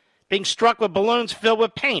Capitol being struck with balloons filled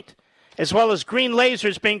with paint, as well as green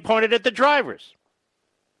lasers being pointed at the drivers.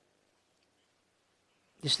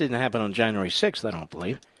 This didn't happen on January 6th, I don't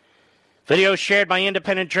believe. Video shared by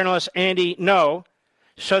independent journalist Andy No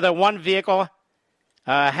showed that one vehicle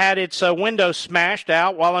had its window smashed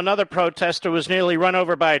out while another protester was nearly run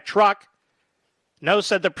over by a truck. No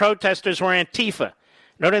said the protesters were Antifa,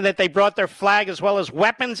 noting that they brought their flag as well as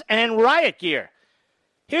weapons and riot gear.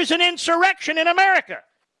 Here's an insurrection in America.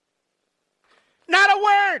 Not a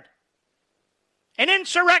word. An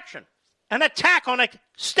insurrection. An attack on a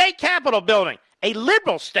state capitol building. A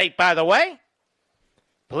liberal state, by the way.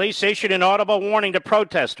 Police issued an audible warning to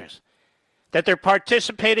protesters that they're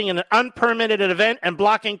participating in an unpermitted event and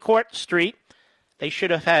blocking Court Street. They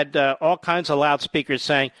should have had all kinds of loudspeakers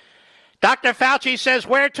saying, Dr. Fauci says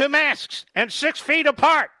wear 2 masks and 6 feet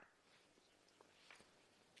apart.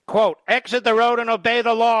 Quote, exit the road and obey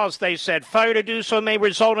the laws, they said. Failure to do so may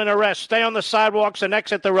result in arrest. Stay on the sidewalks and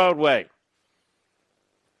exit the roadway.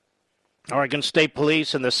 Oregon State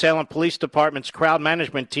Police and the Salem Police Department's crowd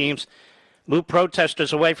management teams moved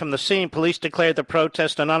protesters away from the scene. Police declared the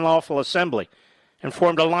protest an unlawful assembly and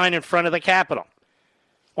formed a line in front of the Capitol.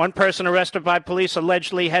 One person arrested by police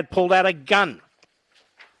allegedly had pulled out a gun.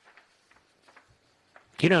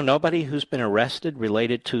 Do you know nobody who's been arrested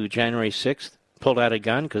related to January 6th pulled out a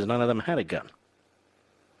gun? Because none of them had a gun.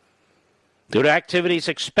 Due to activities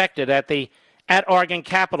expected at Oregon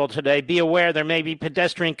Capitol today, be aware there may be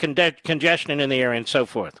pedestrian congestion in the area and so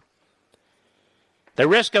forth. The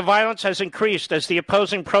risk of violence has increased as the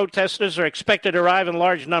opposing protesters are expected to arrive in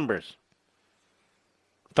large numbers.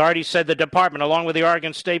 Authorities said the department, along with the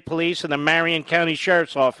Oregon State Police and the Marion County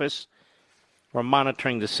Sheriff's Office, were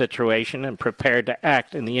monitoring the situation and prepared to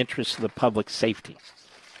act in the interest of the public safety.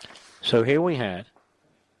 So here we had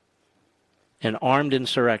an armed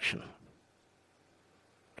insurrection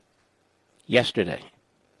yesterday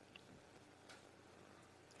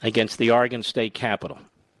against the Oregon State Capitol.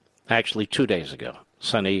 Actually, 2 days ago,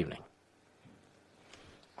 Sunday evening.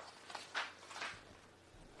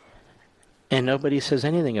 And nobody says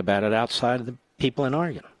anything about it outside of the people in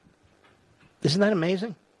Oregon. Isn't that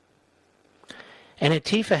amazing? And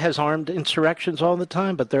Antifa has armed insurrections all the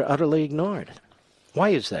time, but they're utterly ignored. Why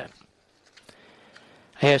is that?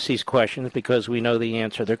 I ask these questions because we know the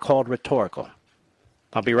answer. They're called rhetorical.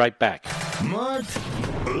 I'll be right back. Mark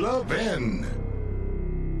Levin.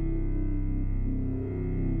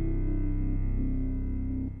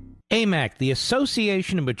 AMAC, the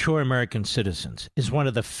Association of Mature American Citizens, is one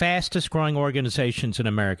of the fastest-growing organizations in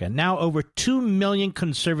America, now over 2 million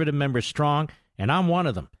conservative members strong, and I'm one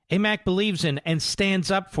of them. AMAC believes in and stands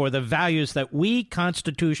up for the values that we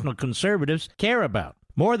constitutional conservatives care about.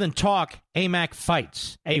 More than talk, AMAC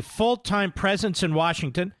fights. A full-time presence in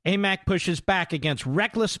Washington, AMAC pushes back against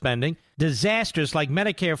reckless spending, disasters like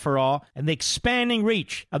Medicare for All, and the expanding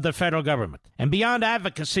reach of the federal government. And beyond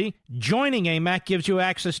advocacy, joining AMAC gives you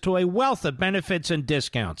access to a wealth of benefits and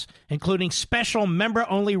discounts, including special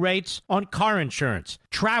member-only rates on car insurance,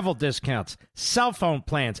 travel discounts, cell phone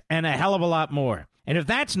plans, and a hell of a lot more. And if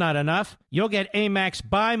that's not enough, you'll get AMAC's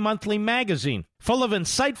bi-monthly magazine, full of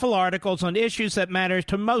insightful articles on issues that matter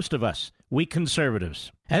to most of us, we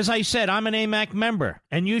conservatives. As I said, I'm an AMAC member,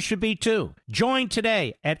 and you should be too. Join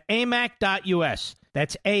today at amac.us.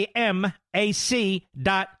 That's AMAC.us.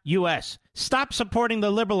 Stop supporting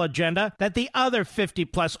the liberal agenda that the other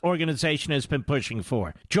 50-plus organization has been pushing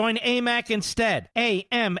for. Join AMAC instead.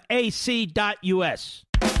 AMAC.us.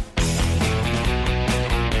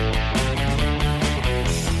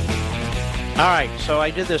 All right, so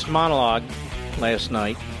I did this monologue last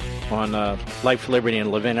night on Life, Liberty,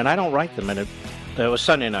 and Levin, and I don't write them in it. It was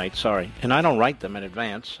Sunday night, sorry, and I don't write them in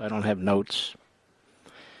advance. I don't have notes.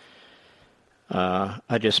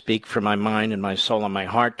 I just speak from my mind and my soul and my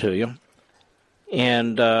heart to you.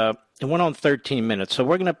 And it went on 13 minutes, so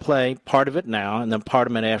we're going to play part of it now and then part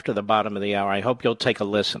of it after the bottom of the hour. I hope you'll take a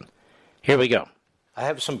listen. Here we go. I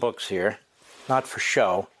have some books here, not for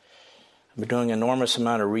show. I've been doing an enormous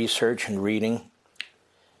amount of research and reading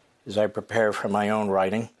as I prepare for my own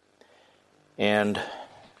writing. And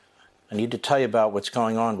I need to tell you about what's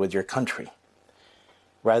going on with your country.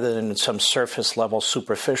 Rather than in some surface-level,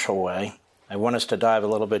 superficial way, I want us to dive a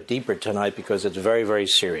little bit deeper tonight because it's very, very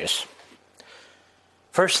serious.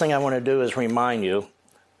 First thing I want to do is remind you,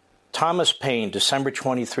 Thomas Paine, December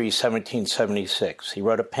 23, 1776, he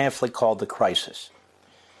wrote a pamphlet called The Crisis.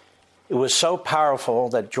 It was so powerful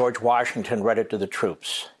that George Washington read it to the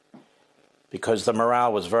troops because the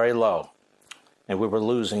morale was very low and we were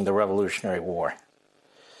losing the Revolutionary War.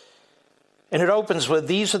 And it opens with,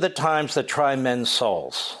 "These are the times that try men's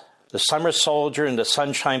souls. The summer soldier and the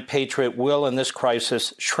sunshine patriot will, in this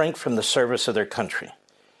crisis, shrink from the service of their country.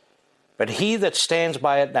 But he that stands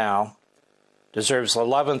by it now deserves the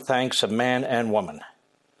love and thanks of man and woman.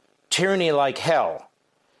 Tyranny, like hell,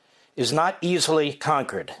 is not easily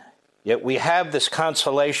conquered. Yet we have this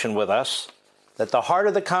consolation with us, that the harder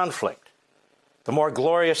the conflict, the more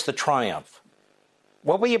glorious the triumph.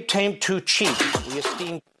 What we obtain too cheap, we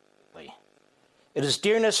esteem cheaply. It is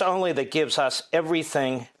dearness only that gives us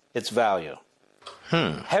everything its value.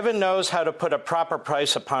 Heaven knows how to put a proper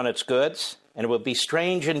price upon its goods, and it would be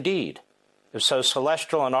strange indeed if so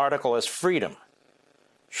celestial an article as freedom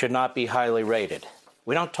should not be highly rated."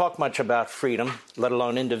 We don't talk much about freedom, let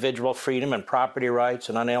alone individual freedom and property rights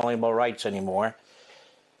and unalienable rights anymore.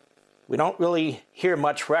 We don't really hear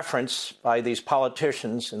much reference by these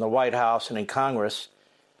politicians in the White House and in Congress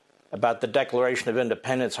about the Declaration of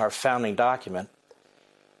Independence, our founding document,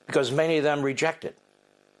 because many of them reject it.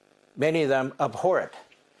 Many of them abhor it.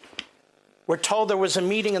 We're told there was a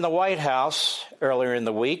meeting in the White House earlier in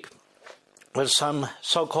the week with some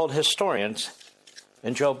so-called historians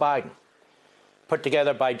and Joe Biden, put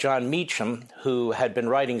together by John Meacham, who had been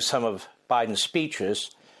writing some of Biden's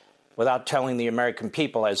speeches without telling the American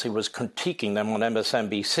people as he was critiquing them on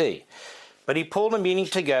MSNBC. But he pulled a meeting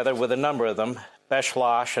together with a number of them, Besh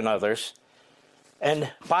Losh and others,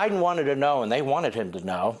 and Biden wanted to know, and they wanted him to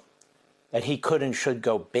know, that he could and should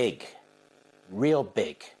go big, real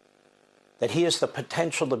big, that he has the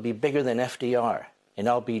potential to be bigger than FDR and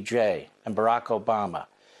LBJ and Barack Obama,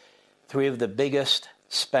 three of the biggest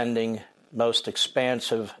spending, most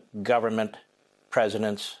expansive government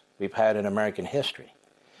presidents we've had in American history.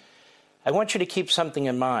 I want you to keep something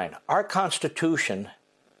in mind. Our Constitution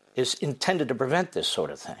is intended to prevent this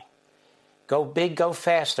sort of thing. Go big, go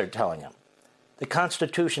fast, they're telling them. The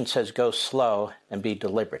Constitution says go slow and be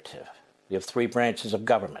deliberative. We have three branches of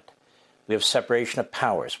government. We have separation of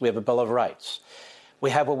powers. We have a Bill of Rights.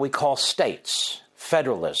 We have what we call states,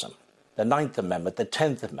 federalism, the 9th Amendment, the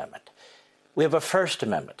 10th Amendment. We have a First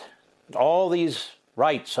Amendment. All these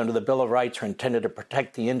rights under the Bill of Rights are intended to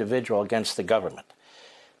protect the individual against the government.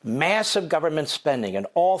 Massive government spending in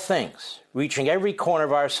all things, reaching every corner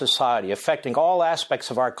of our society, affecting all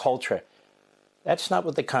aspects of our culture. That's not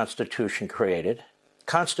what the Constitution created. The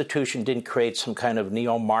Constitution didn't create some kind of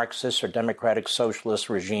neo-Marxist or democratic socialist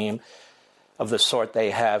regime of the sort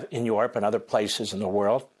they have in Europe and other places in the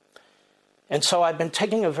world. And so I've been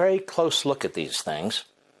taking a very close look at these things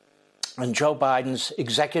and Joe Biden's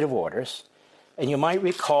executive orders. And you might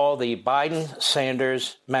recall the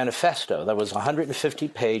Biden-Sanders manifesto. That was 150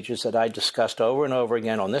 pages that I discussed over and over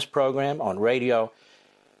again on this program, on radio,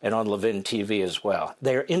 and on Levin TV as well.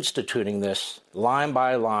 They're instituting this line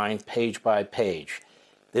by line, page by page.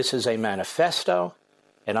 This is a manifesto,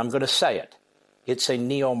 and I'm going to say it. It's a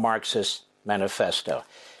neo-Marxist manifesto.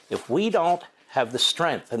 If we don't have the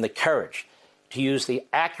strength and the courage to use the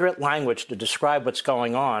accurate language to describe what's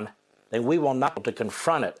going on, then we will not be able to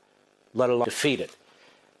confront it, let alone defeat it.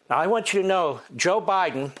 Now, I want you to know Joe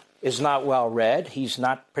Biden is not well read. He's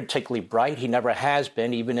not particularly bright. He never has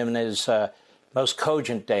been, even in his most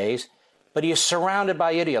cogent days. But he is surrounded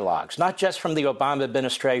by ideologues, not just from the Obama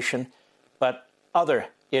administration, but other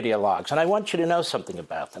ideologues. And I want you to know something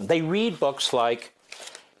about them. They read books like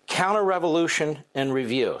Counter-Revolution and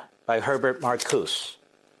Review by Herbert Marcuse.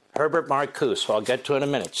 Herbert Marcuse, who I'll get to in a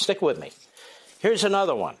minute. Stick with me. Here's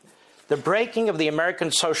another one. The Breaking of the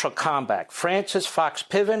American Social Compact, Francis Fox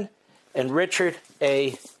Piven and Richard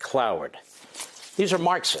A. Cloward. These are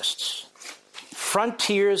Marxists.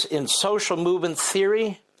 Frontiers in Social Movement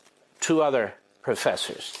Theory, 2 other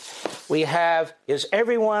professors. We have Is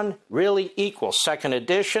Everyone Really Equal? Second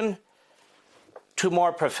edition, 2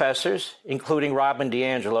 more professors, including Robin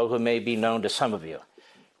DiAngelo, who may be known to some of you.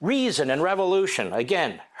 Reason and Revolution,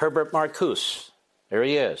 again, Herbert Marcuse. There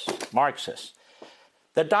he is, Marxist.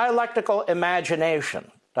 The Dialectical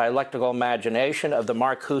Imagination of the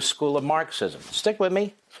Marcuse School of Marxism. Stick with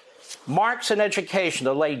me. Marx in Education,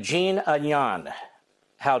 the late Jean Agnon,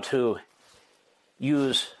 How to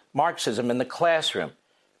Use Marxism in the Classroom.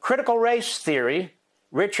 Critical Race Theory,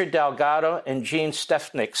 Richard Delgado and Gene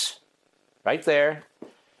Steffniks, right there.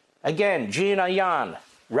 Again, Jean Agnon,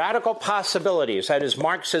 Radical Possibilities, that is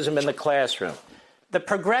Marxism in the Classroom. The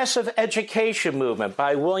Progressive Education Movement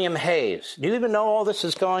by William Hayes. Do you even know all this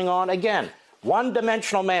is going on? Again,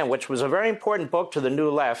 One-Dimensional Man, which was a very important book to the New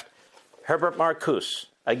Left, Herbert Marcuse.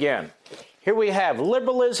 Again, here we have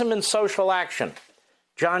Liberalism and Social Action.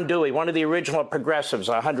 John Dewey, one of the original progressives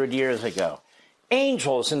 100 years ago.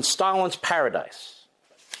 Angels in Stalin's Paradise.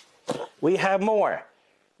 We have more.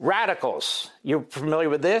 Radicals. You're familiar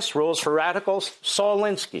with this? Rules for Radicals? Saul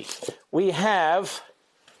Alinsky. We have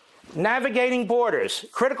Navigating Borders.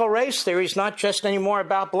 Critical race theory is not just anymore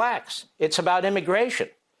about blacks. It's about immigration.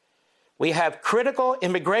 We have critical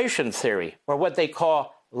immigration theory, or what they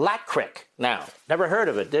call LACRIC now. Never heard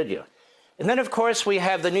of it, did you? And then, of course, we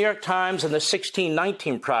have the New York Times and the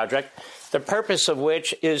 1619 Project, the purpose of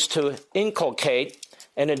which is to inculcate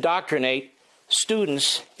and indoctrinate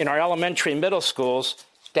students in our elementary and middle schools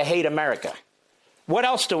to hate America. What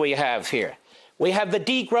else do we have here? We have the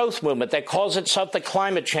degrowth movement that calls itself the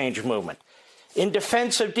climate change movement. In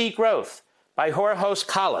Defense of Degrowth by Jorge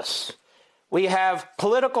Callas. We have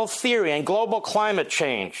Political Theory and Global Climate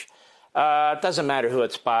Change. It doesn't matter who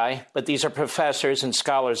it's by, but these are professors and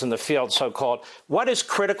scholars in the field, so-called. What is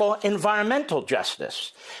critical environmental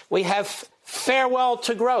justice? We have Farewell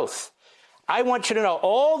to Growth. I want you to know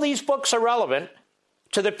all these books are relevant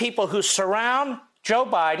to the people who surround Joe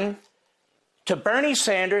Biden, to Bernie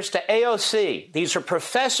Sanders, to AOC. These are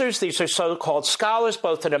professors, these are so-called scholars,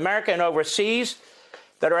 both in America and overseas,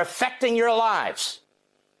 that are affecting your lives.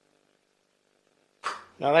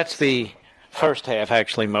 Now, that's the first half,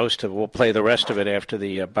 actually, most of it. We'll play the rest of it after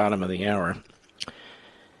the bottom of the hour.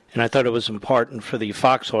 And I thought it was important for the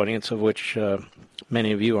Fox audience, of which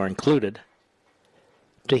many of you are included,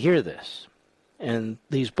 to hear this. And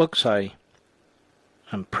these books I'm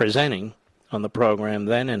presenting on the program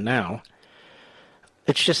then and now,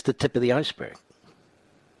 it's just the tip of the iceberg.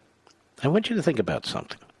 I want you to think about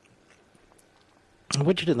something.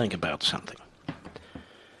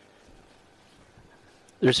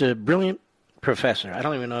 There's a brilliant professor. I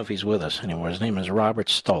don't even know if he's with us anymore. His name is Robert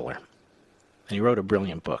Stoller. And he wrote a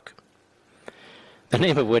brilliant book. The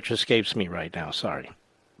name of which escapes me right now, sorry.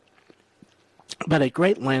 But at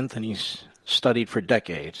great length, and he's studied for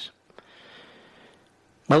decades,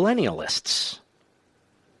 millennialists.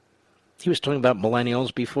 He was talking about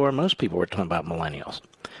millennials before most people were talking about millennials.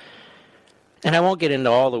 And I won't get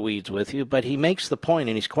into all the weeds with you, but he makes the point,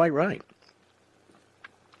 and he's quite right.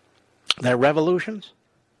 that revolutions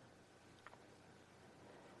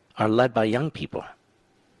are led by young people.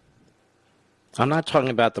 I'm not talking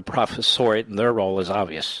about the professoriate, and their role is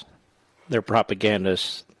obvious. They're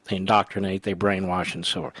propagandists, they indoctrinate, they brainwash, and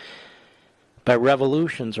so on. But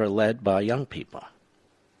revolutions are led by young people,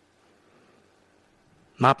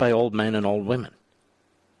 not by old men and old women.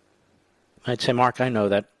 I'd say, Mark, I know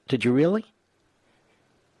that. Did you really?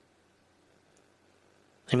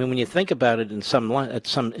 I mean, when you think about it in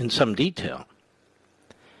some detail,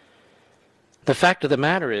 the fact of the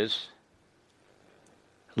matter is,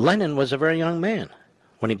 Lenin was a very young man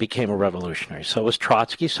when he became a revolutionary. So was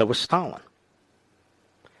Trotsky, so was Stalin.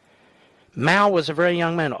 Mao was a very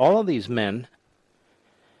young man. All of these men,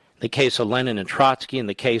 in the case of Lenin and Trotsky, in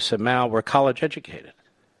the case of Mao, were college educated.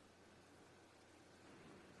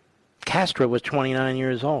 Castro was 29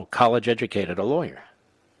 years old, college educated, a lawyer.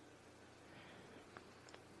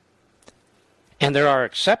 And there are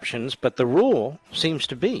exceptions, but the rule seems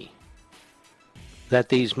to be that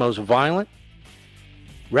these most violent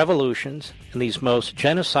revolutions and these most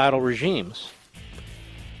genocidal regimes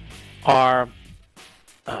are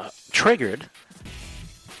triggered,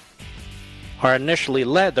 are initially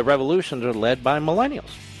led, the revolutions are led by millennials.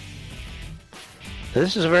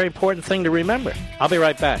 This is a very important thing to remember. I'll be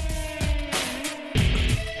right back.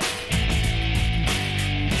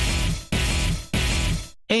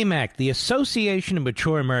 AMAC, the Association of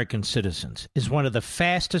Mature American Citizens, is one of the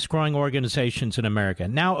fastest growing organizations in America.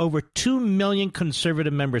 Now over 2 million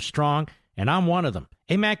conservative members strong, and I'm one of them.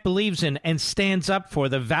 AMAC believes in and stands up for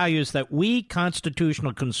the values that we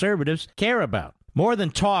constitutional conservatives care about. More than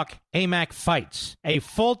talk, AMAC fights. A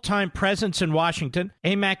full-time presence in Washington,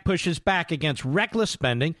 AMAC pushes back against reckless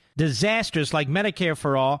spending, disasters like Medicare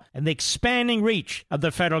for All, and the expanding reach of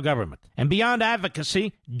the federal government. And beyond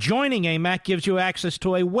advocacy, joining AMAC gives you access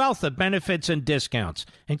to a wealth of benefits and discounts,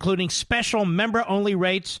 including special member-only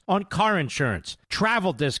rates on car insurance,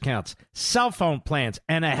 travel discounts, cell phone plans,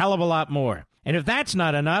 and a hell of a lot more. And if that's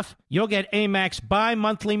not enough, you'll get AMAC's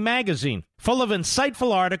bi-monthly magazine, full of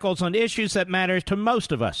insightful articles on issues that matter to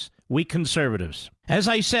most of us, we conservatives. As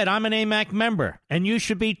I said, I'm an AMAC member, and you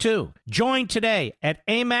should be too. Join today at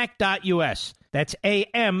amac.us. That's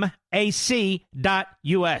AMAC.us.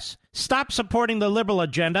 Stop supporting the liberal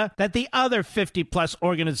agenda that the other 50-plus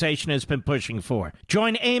organization has been pushing for.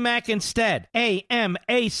 Join AMAC instead. AMAC.us.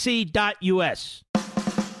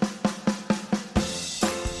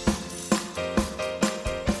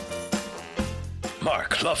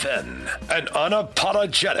 Mark Levin, an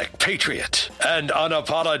unapologetic patriot and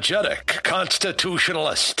unapologetic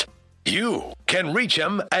constitutionalist. You can reach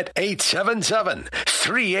him at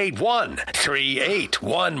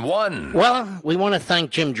 877-381-3811. Well, we want to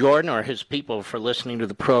thank Jim Jordan or his people for listening to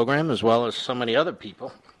the program, as well as so many other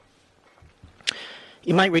people.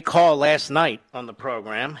 You might recall last night on the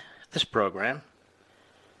program,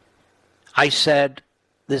 I said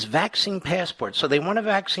this vaccine passport. So they want a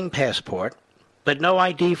vaccine passport, but no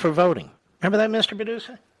ID for voting. Remember that, Mr.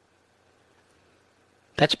 Producer?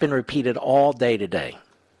 That's been repeated all day today.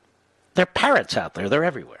 There are parrots out there. They're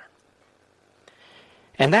everywhere.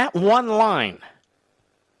 And that one line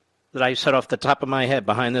that I said off the top of my head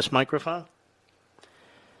behind this microphone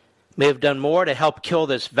may have done more to help kill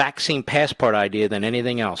this vaccine passport idea than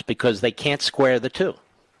anything else, because they can't square the two.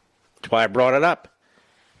 That's why I brought it up.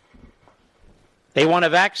 They want a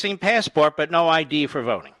vaccine passport, but no ID for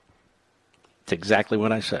voting. It's exactly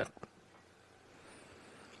what I said.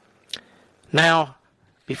 Now,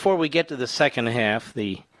 before we get to the second half,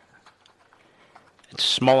 it's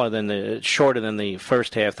shorter than the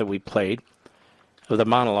first half that we played of the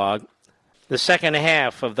monologue. The second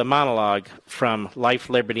half of the monologue from Life,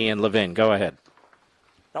 Liberty, and Levin. Go ahead.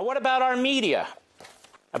 Now, what about our media?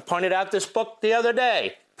 I pointed out this book the other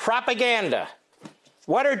day, Propaganda.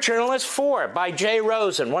 What are journalists for? By Jay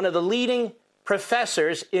Rosen, one of the leading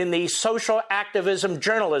professors in the social activism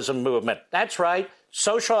journalism movement. That's right,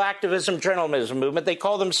 social activism journalism movement. They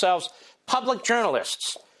call themselves public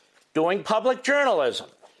journalists, doing public journalism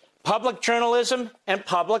and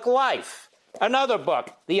public life. Another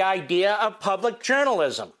book, The Idea of Public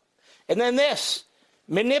Journalism. And then this,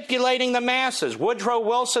 Manipulating the Masses, Woodrow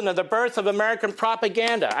Wilson and the Birth of American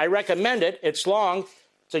Propaganda. I recommend it. It's long.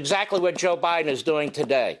 It's exactly what Joe Biden is doing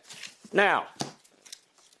today. Now,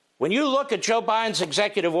 when you look at Joe Biden's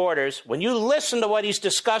executive orders, when you listen to what he's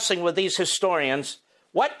discussing with these historians,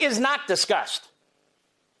 what is not discussed?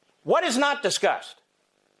 What is not discussed?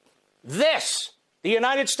 This, the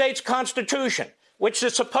United States Constitution, which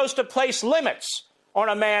is supposed to place limits on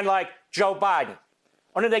a man like Joe Biden,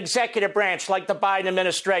 on an executive branch like the Biden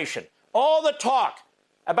administration. All the talk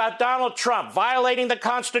about Donald Trump violating the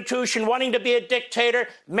Constitution, wanting to be a dictator,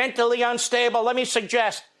 mentally unstable, let me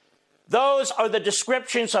suggest those are the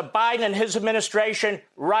descriptions of Biden and his administration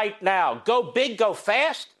right now. Go big, go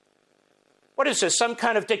fast? What is this, some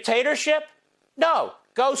kind of dictatorship? No,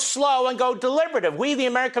 go slow and go deliberative. We, the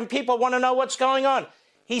American people, want to know what's going on.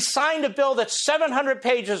 He signed a bill that's 700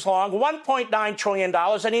 pages long, $1.9 trillion,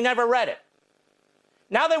 and he never read it.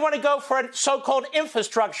 Now they want to go for a so-called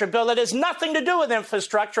infrastructure bill that has nothing to do with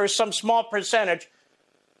infrastructure or some small percentage.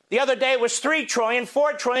 The other day it was $3 trillion,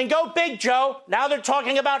 $4 trillion. Go big, Joe. Now they're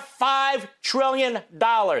talking about $5 trillion.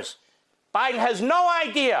 Biden has no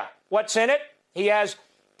idea what's in it. He has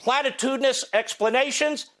platitudinous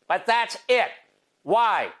explanations, but that's it.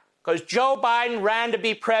 Why? Because Joe Biden ran to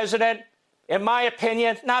be president, in my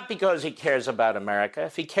opinion, not because he cares about America.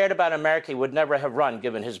 If he cared about America, he would never have run,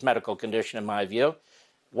 given his medical condition, in my view.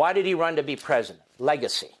 Why did he run to be president?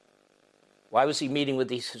 Legacy. Why was he meeting with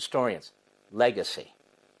these historians? Legacy.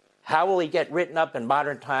 How will he get written up in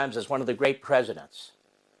modern times as one of the great presidents?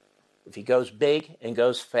 If he goes big and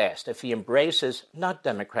goes fast, if he embraces not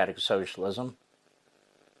democratic socialism,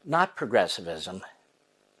 not progressivism,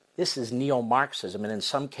 this is neo-Marxism, and in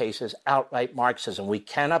some cases, outright Marxism. We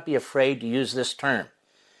cannot be afraid to use this term.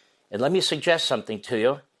 And let me suggest something to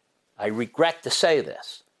you. I regret to say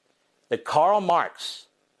this, that Karl Marx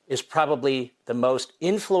is probably the most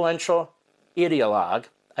influential ideologue,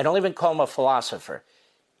 I don't even call him a philosopher,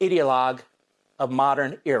 ideologue of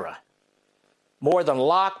modern era. More than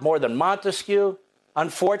Locke, more than Montesquieu,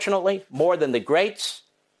 unfortunately, more than the greats,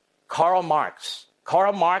 Karl Marx.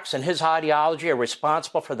 Karl Marx and his ideology are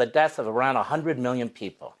responsible for the death of around 100 million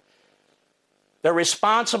people. They're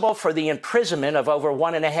responsible for the imprisonment of over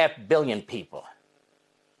 1.5 billion people.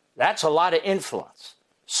 That's a lot of influence.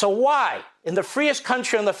 So why, in the freest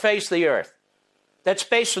country on the face of the earth, that's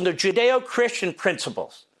based on the Judeo-Christian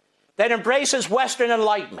principles, that embraces Western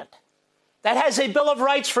Enlightenment, that has a Bill of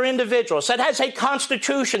Rights for individuals, that has a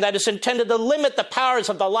Constitution that is intended to limit the powers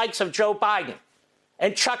of the likes of Joe Biden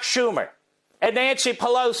and Chuck Schumer and Nancy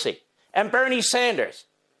Pelosi and Bernie Sanders?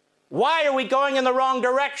 Why are we going in the wrong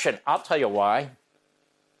direction? I'll tell you why.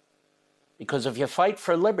 Because if you fight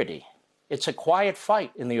for liberty, it's a quiet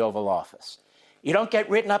fight in the Oval Office. You don't get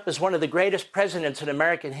written up as one of the greatest presidents in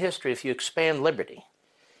American history if you expand liberty.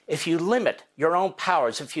 If you limit your own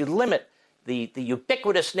powers, if you limit the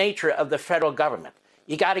ubiquitous nature of the federal government,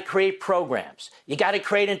 you got to create programs. You got to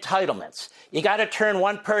create entitlements. You got to turn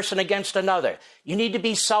one person against another. You need to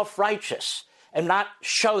be self-righteous and not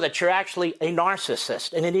show that you're actually a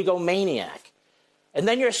narcissist and an egomaniac. And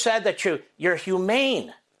then you're said that you're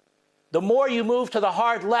humane. The more you move to the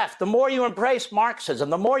hard left, the more you embrace Marxism,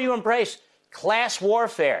 the more you embrace class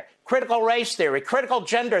warfare, critical race theory, critical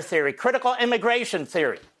gender theory, critical immigration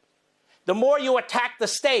theory. The more you attack the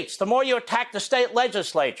states, the more you attack the state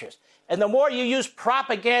legislatures, and the more you use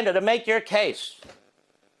propaganda to make your case,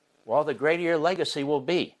 well, the greater your legacy will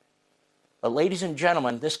be. But ladies and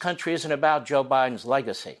gentlemen, this country isn't about Joe Biden's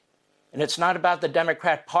legacy. And it's not about the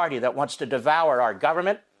Democrat Party that wants to devour our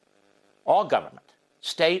government, all government,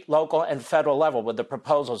 state, local, and federal level with the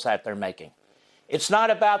proposals that they're making. It's not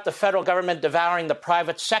about the federal government devouring the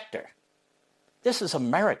private sector. This is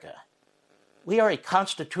America. We are a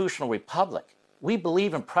constitutional republic. We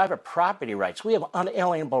believe in private property rights. We have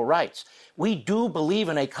unalienable rights. We do believe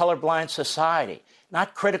in a colorblind society,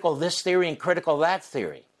 not critical this theory and critical that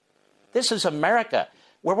theory. This is America,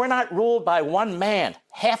 where we're not ruled by one man,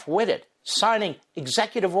 half-witted, signing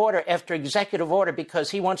executive order after executive order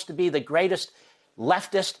because he wants to be the greatest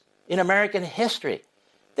leftist in American history.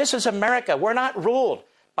 This is America. We're not ruled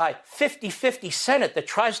by 50-50 Senate that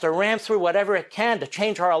tries to ram through whatever it can to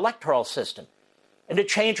change our electoral system and to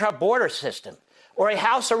change our border system, or a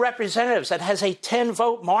House of Representatives that has a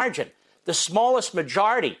 10-vote margin, the smallest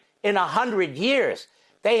majority in 100 years.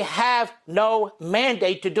 They have no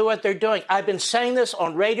mandate to do what they're doing. I've been saying this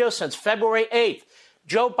on radio since February 8th.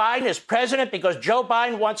 Joe Biden is president because Joe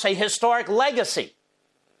Biden wants a historic legacy.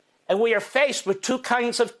 And we are faced with two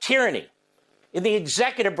kinds of tyranny. In the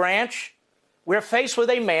executive branch, we're faced with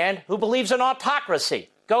a man who believes in autocracy.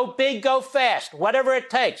 Go big, go fast, whatever it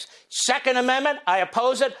takes. Second Amendment, I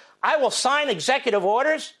oppose it. I will sign executive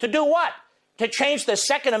orders to do what? To change the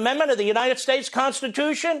Second Amendment of the United States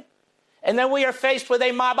Constitution? And then we are faced with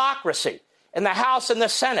a mobocracy in the House and the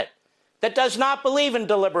Senate that does not believe in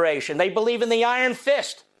deliberation. They believe in the iron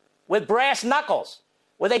fist with brass knuckles,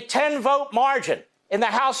 with a 10-vote margin in the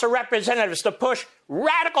House of Representatives to push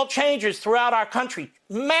radical changes throughout our country,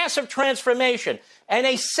 massive transformation, and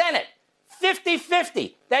a Senate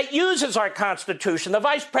 50-50 that uses our Constitution, the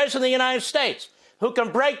Vice President of the United States, who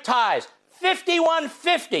can break ties,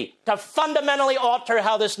 5150 to fundamentally alter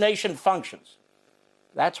how this nation functions.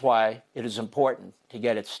 That's why it is important to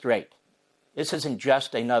get it straight. This isn't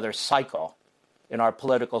just another cycle in our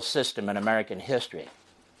political system in American history.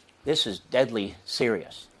 This is deadly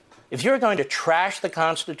serious. If you're going to trash the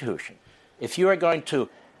Constitution, if you are going to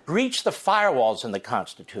breach the firewalls in the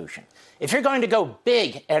Constitution, if you're going to go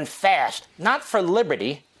big and fast, not for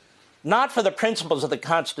liberty, not for the principles of the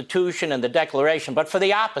Constitution and the Declaration, but for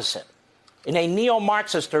the opposite, in a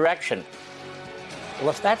neo-Marxist direction, well,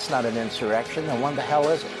 if that's not an insurrection, then what the hell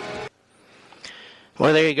is it?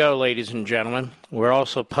 Well, there you go, ladies and gentlemen. We're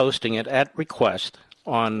also posting it at request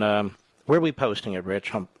on, where are we posting it,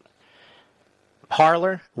 Rich?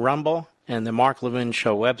 Parler, Rumble, and the Mark Levin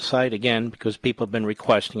Show website, again, because people have been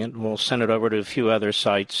requesting it. We'll send it over to a few other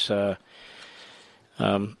sites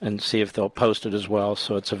and see if they'll post it as well,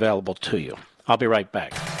 so it's available to you. I'll be right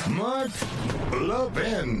back. Mark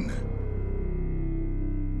Levin.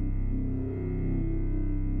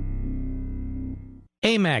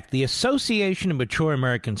 AMAC, the Association of Mature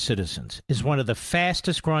American Citizens, is one of the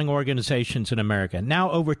fastest-growing organizations in America, now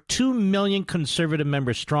over 2 million conservative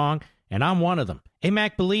members strong, and I'm one of them.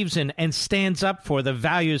 AMAC believes in and stands up for the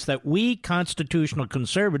values that we constitutional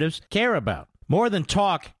conservatives care about. More than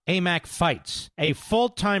talk, AMAC fights. A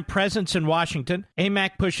full-time presence in Washington,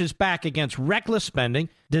 AMAC pushes back against reckless spending,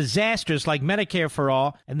 disasters like Medicare for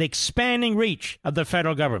All, and the expanding reach of the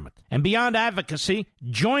federal government. And beyond advocacy,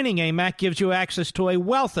 joining AMAC gives you access to a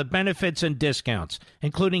wealth of benefits and discounts,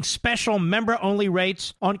 including special member-only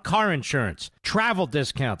rates on car insurance, travel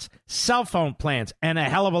discounts, cell phone plans, and a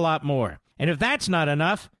hell of a lot more. And if that's not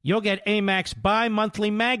enough, you'll get AMAC's bi-monthly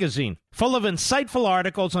magazine, full of insightful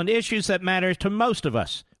articles on issues that matter to most of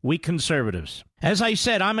us, we conservatives. As I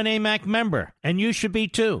said, I'm an AMAC member, and you should be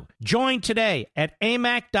too. Join today at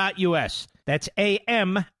amac.us. That's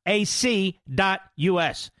AMAC.us.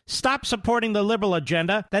 Stop supporting the liberal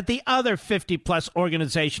agenda that the other 50-plus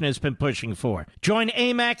organization has been pushing for. Join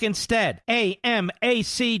AMAC instead. AMAC.us.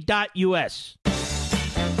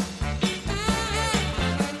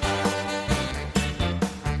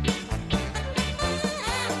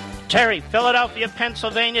 Terry, Philadelphia,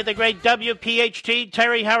 Pennsylvania, the great WPHT.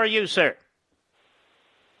 Terry, how are you, sir?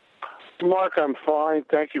 Mark, I'm fine.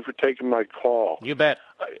 Thank you for taking my call. You bet.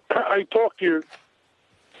 I talked to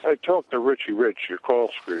Richie Rich, your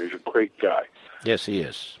call screen. He's a great guy. Yes, he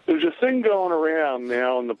is. There's a thing going around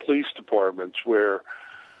now in the police departments where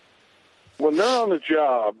when they're on the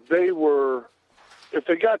job, if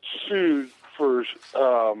they got sued for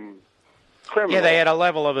criminal... Yeah, they had a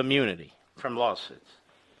level of immunity from lawsuits.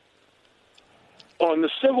 On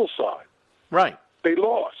the civil side. Right. They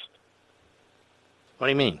lost. What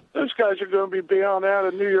do you mean? Those guys are going to be bailing out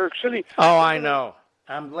of New York City. Oh, I know.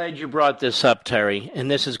 I'm glad you brought this up, Terry,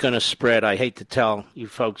 and this is going to spread. I hate to tell you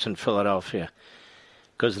folks in Philadelphia,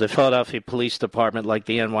 because the Philadelphia Police Department, like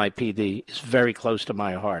the NYPD, is very close to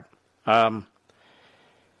my heart.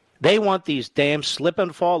 They want these damn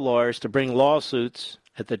slip-and-fall lawyers to bring lawsuits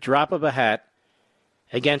at the drop of a hat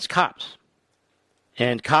against cops.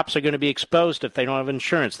 And cops are going to be exposed if they don't have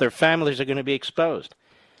insurance. Their families are going to be exposed.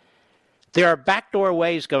 There are backdoor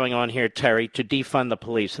ways going on here, Terry, to defund the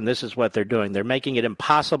police, and this is what they're doing. They're making it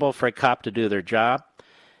impossible for a cop to do their job.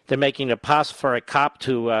 They're making it impossible for a cop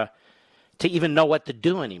to even know what to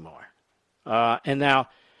do anymore. And now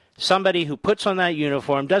somebody who puts on that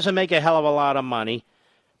uniform doesn't make a hell of a lot of money,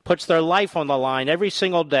 puts their life on the line every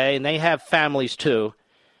single day, and they have families too.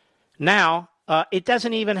 Now, it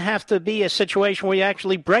doesn't even have to be a situation where you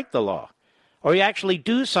actually break the law or you actually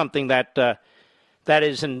do something that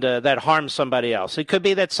harms somebody else. It could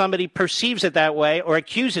be that somebody perceives it that way or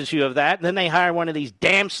accuses you of that, and then they hire one of these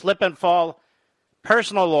damn slip-and-fall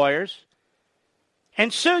personal lawyers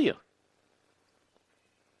and sue you.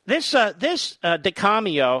 This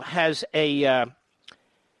DeCamio has a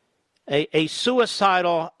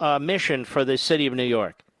suicidal mission for the city of New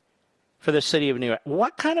York.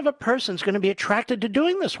 What kind of a person is going to be attracted to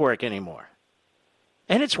doing this work anymore?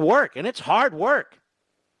 And it's work, and it's hard work.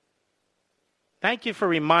 Thank you for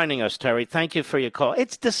reminding us, Terry. Thank you for your call.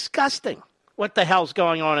 It's disgusting what the hell's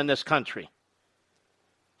going on in this country.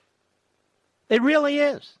 It really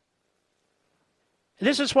is.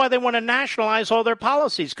 This is why they want to nationalize all their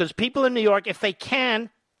policies, because people in New York, if they can,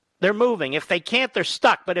 they're moving. If they can't, they're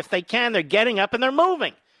stuck. But if they can, they're getting up and they're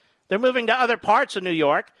moving. They're moving to other parts of New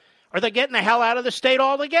York, or they're getting the hell out of the state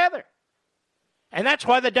altogether. And that's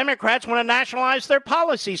why the Democrats want to nationalize their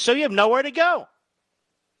policies, so you have nowhere to go.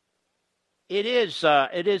 It is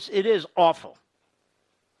awful.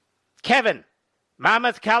 Kevin,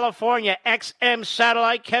 Monmouth, California, XM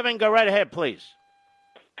Satellite. Kevin, go right ahead, please.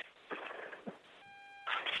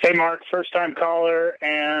 Hey, Mark, first-time caller,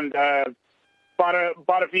 and bought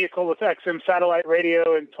a vehicle with XM satellite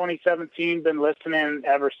radio in 2017. Been listening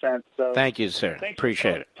ever since. So Thank you, sir.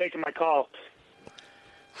 Appreciate it. Taking my call.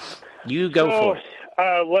 You go for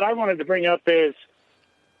it. What I wanted to bring up is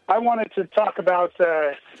I wanted to talk about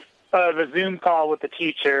the Zoom call with the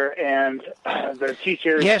teacher and the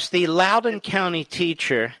teacher. Yes, the Loudoun County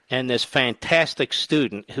teacher and this fantastic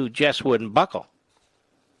student who just wouldn't buckle.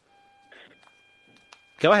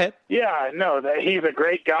 Go ahead. Yeah, no, he's a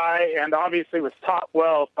great guy and obviously was taught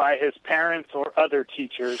well by his parents or other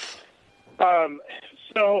teachers.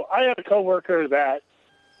 So I have a coworker that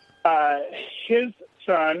his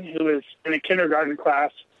son, who is in a kindergarten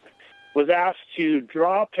class, was asked to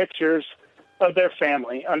draw pictures of their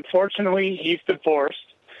family. Unfortunately, he's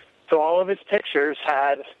divorced, so all of his pictures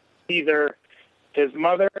had either his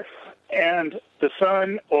mother and the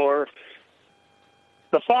son or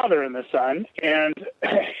the father and the son,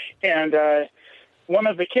 and one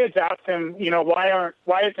of the kids asked him,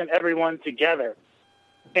 why isn't everyone together?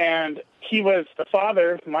 And the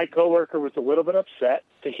father, my coworker, was a little bit upset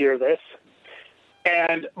to hear this.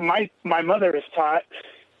 And my mother has taught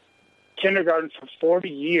kindergarten for 40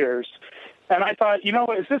 years, and I thought,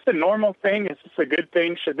 is this a normal thing? Is this a good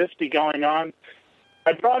thing? Should this be going on?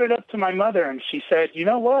 I brought it up to my mother, and she said, you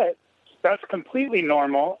know what? That's completely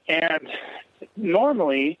normal, and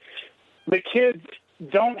normally the kids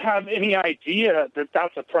don't have any idea that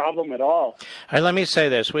that's a problem at all. All right, let me say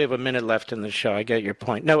this. We have a minute left in the show. I get your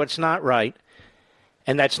point. No, it's not right,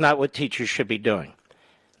 and that's not what teachers should be doing.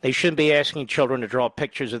 They shouldn't be asking children to draw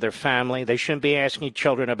pictures of their family. They shouldn't be asking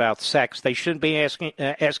children about sex. They shouldn't be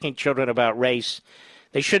asking children about race.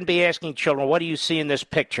 They shouldn't be asking children, what do you see in this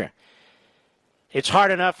picture? It's hard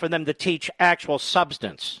enough for them to teach actual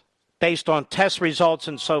substance based on test results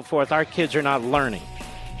and so forth. Our kids are not learning.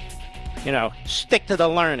 Stick to the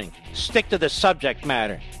learning. Stick to the subject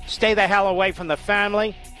matter. Stay the hell away from the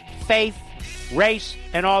family, faith, race,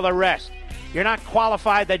 and all the rest. You're not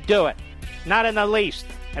qualified to do it. Not in the least.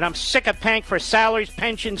 And I'm sick of paying for salaries,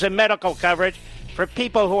 pensions, and medical coverage for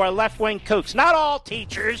people who are left-wing kooks. Not all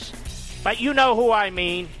teachers, but you know who I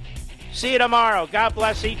mean. See you tomorrow. God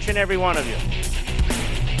bless each and every one of you.